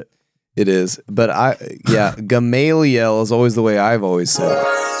know it. It is. But Gamaliel is always the way I've always said it.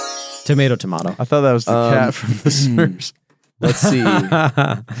 Tomato. I thought that was the cat from the Smurfs. Let's see.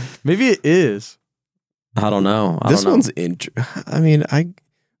 Maybe it is. I don't know. This one's I mean,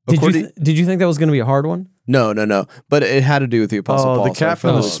 Did you think that was going to be a hard one? No. But it had to do with the Apostle Paul. The cat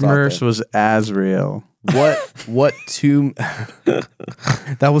from the Smurfs was Azrael. What two?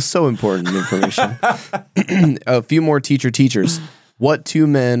 That was so important information. A few more teachers. What two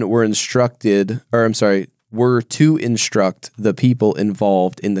men were were to instruct the people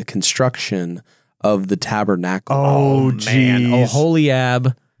involved in the construction of the tabernacle? Oh, geez.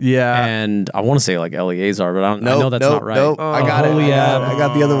 Oholiab. Yeah. And I want to say like Eleazar, but I know that's not right. Nope. I got it. I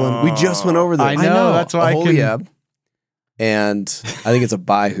got the other one. We just went over this. I know. That's why Oholiab. And I think it's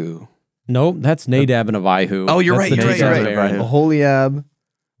Abihu. Nope, that's Nadab and Abihu. Oh, you're That's right. the You're right. daughters of Aaron. Oholiab.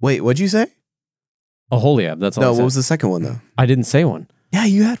 Wait, what'd you say? Oholiab. That's all. No, I what said. was the second one though? I didn't say one. Yeah,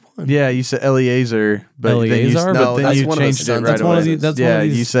 you had one. Yeah, you said Eleazar, but Eleazar? then No, that's you one of the changed it sons. right That's away. one of these- that's one yeah, of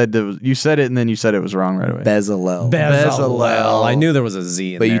these- you said it, and then you said it was wrong right away. Bezalel. I knew there was a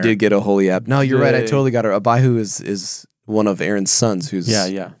Z in But there. you did get Oholiab. No, you're right. I Yay. totally got her. Abihu is one of Aaron's sons who's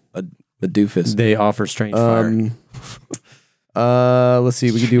Yeah. a doofus. They offer strange fire. Let's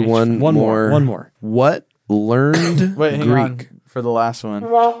see. We could do one more. One more. What learned Wait, hang Greek? on for the last one.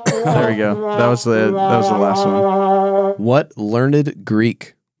 There we go. That was the last one. What learned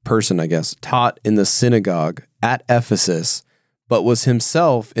Greek person, I guess, taught in the synagogue at Ephesus but was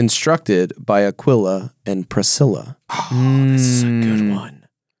himself instructed by Aquila and Priscilla. This is a good one.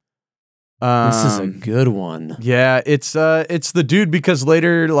 This is a good one. Yeah, it's the dude because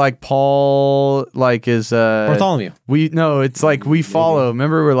later like Paul like is Bartholomew. we follow.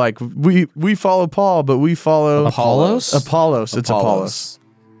 Remember we're like we follow Paul, but we follow Apollos? Apollos. It's Apollos.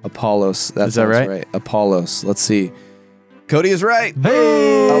 Apollos. That Is that sounds right? Apollos. Let's see. Cody is right.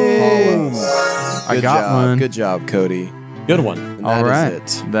 Hey! Apollos. I Good got job. one. Good job, Cody. Good one. And All that right.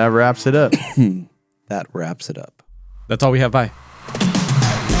 is it. That wraps it up. That wraps it up. That's all we have. Bye.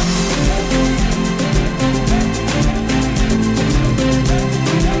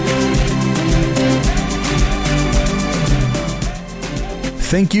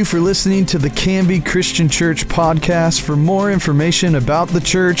 Thank you for listening to the Canby Christian Church podcast. For more information about the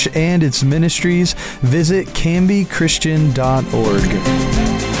church and its ministries, visit canbychristian.org.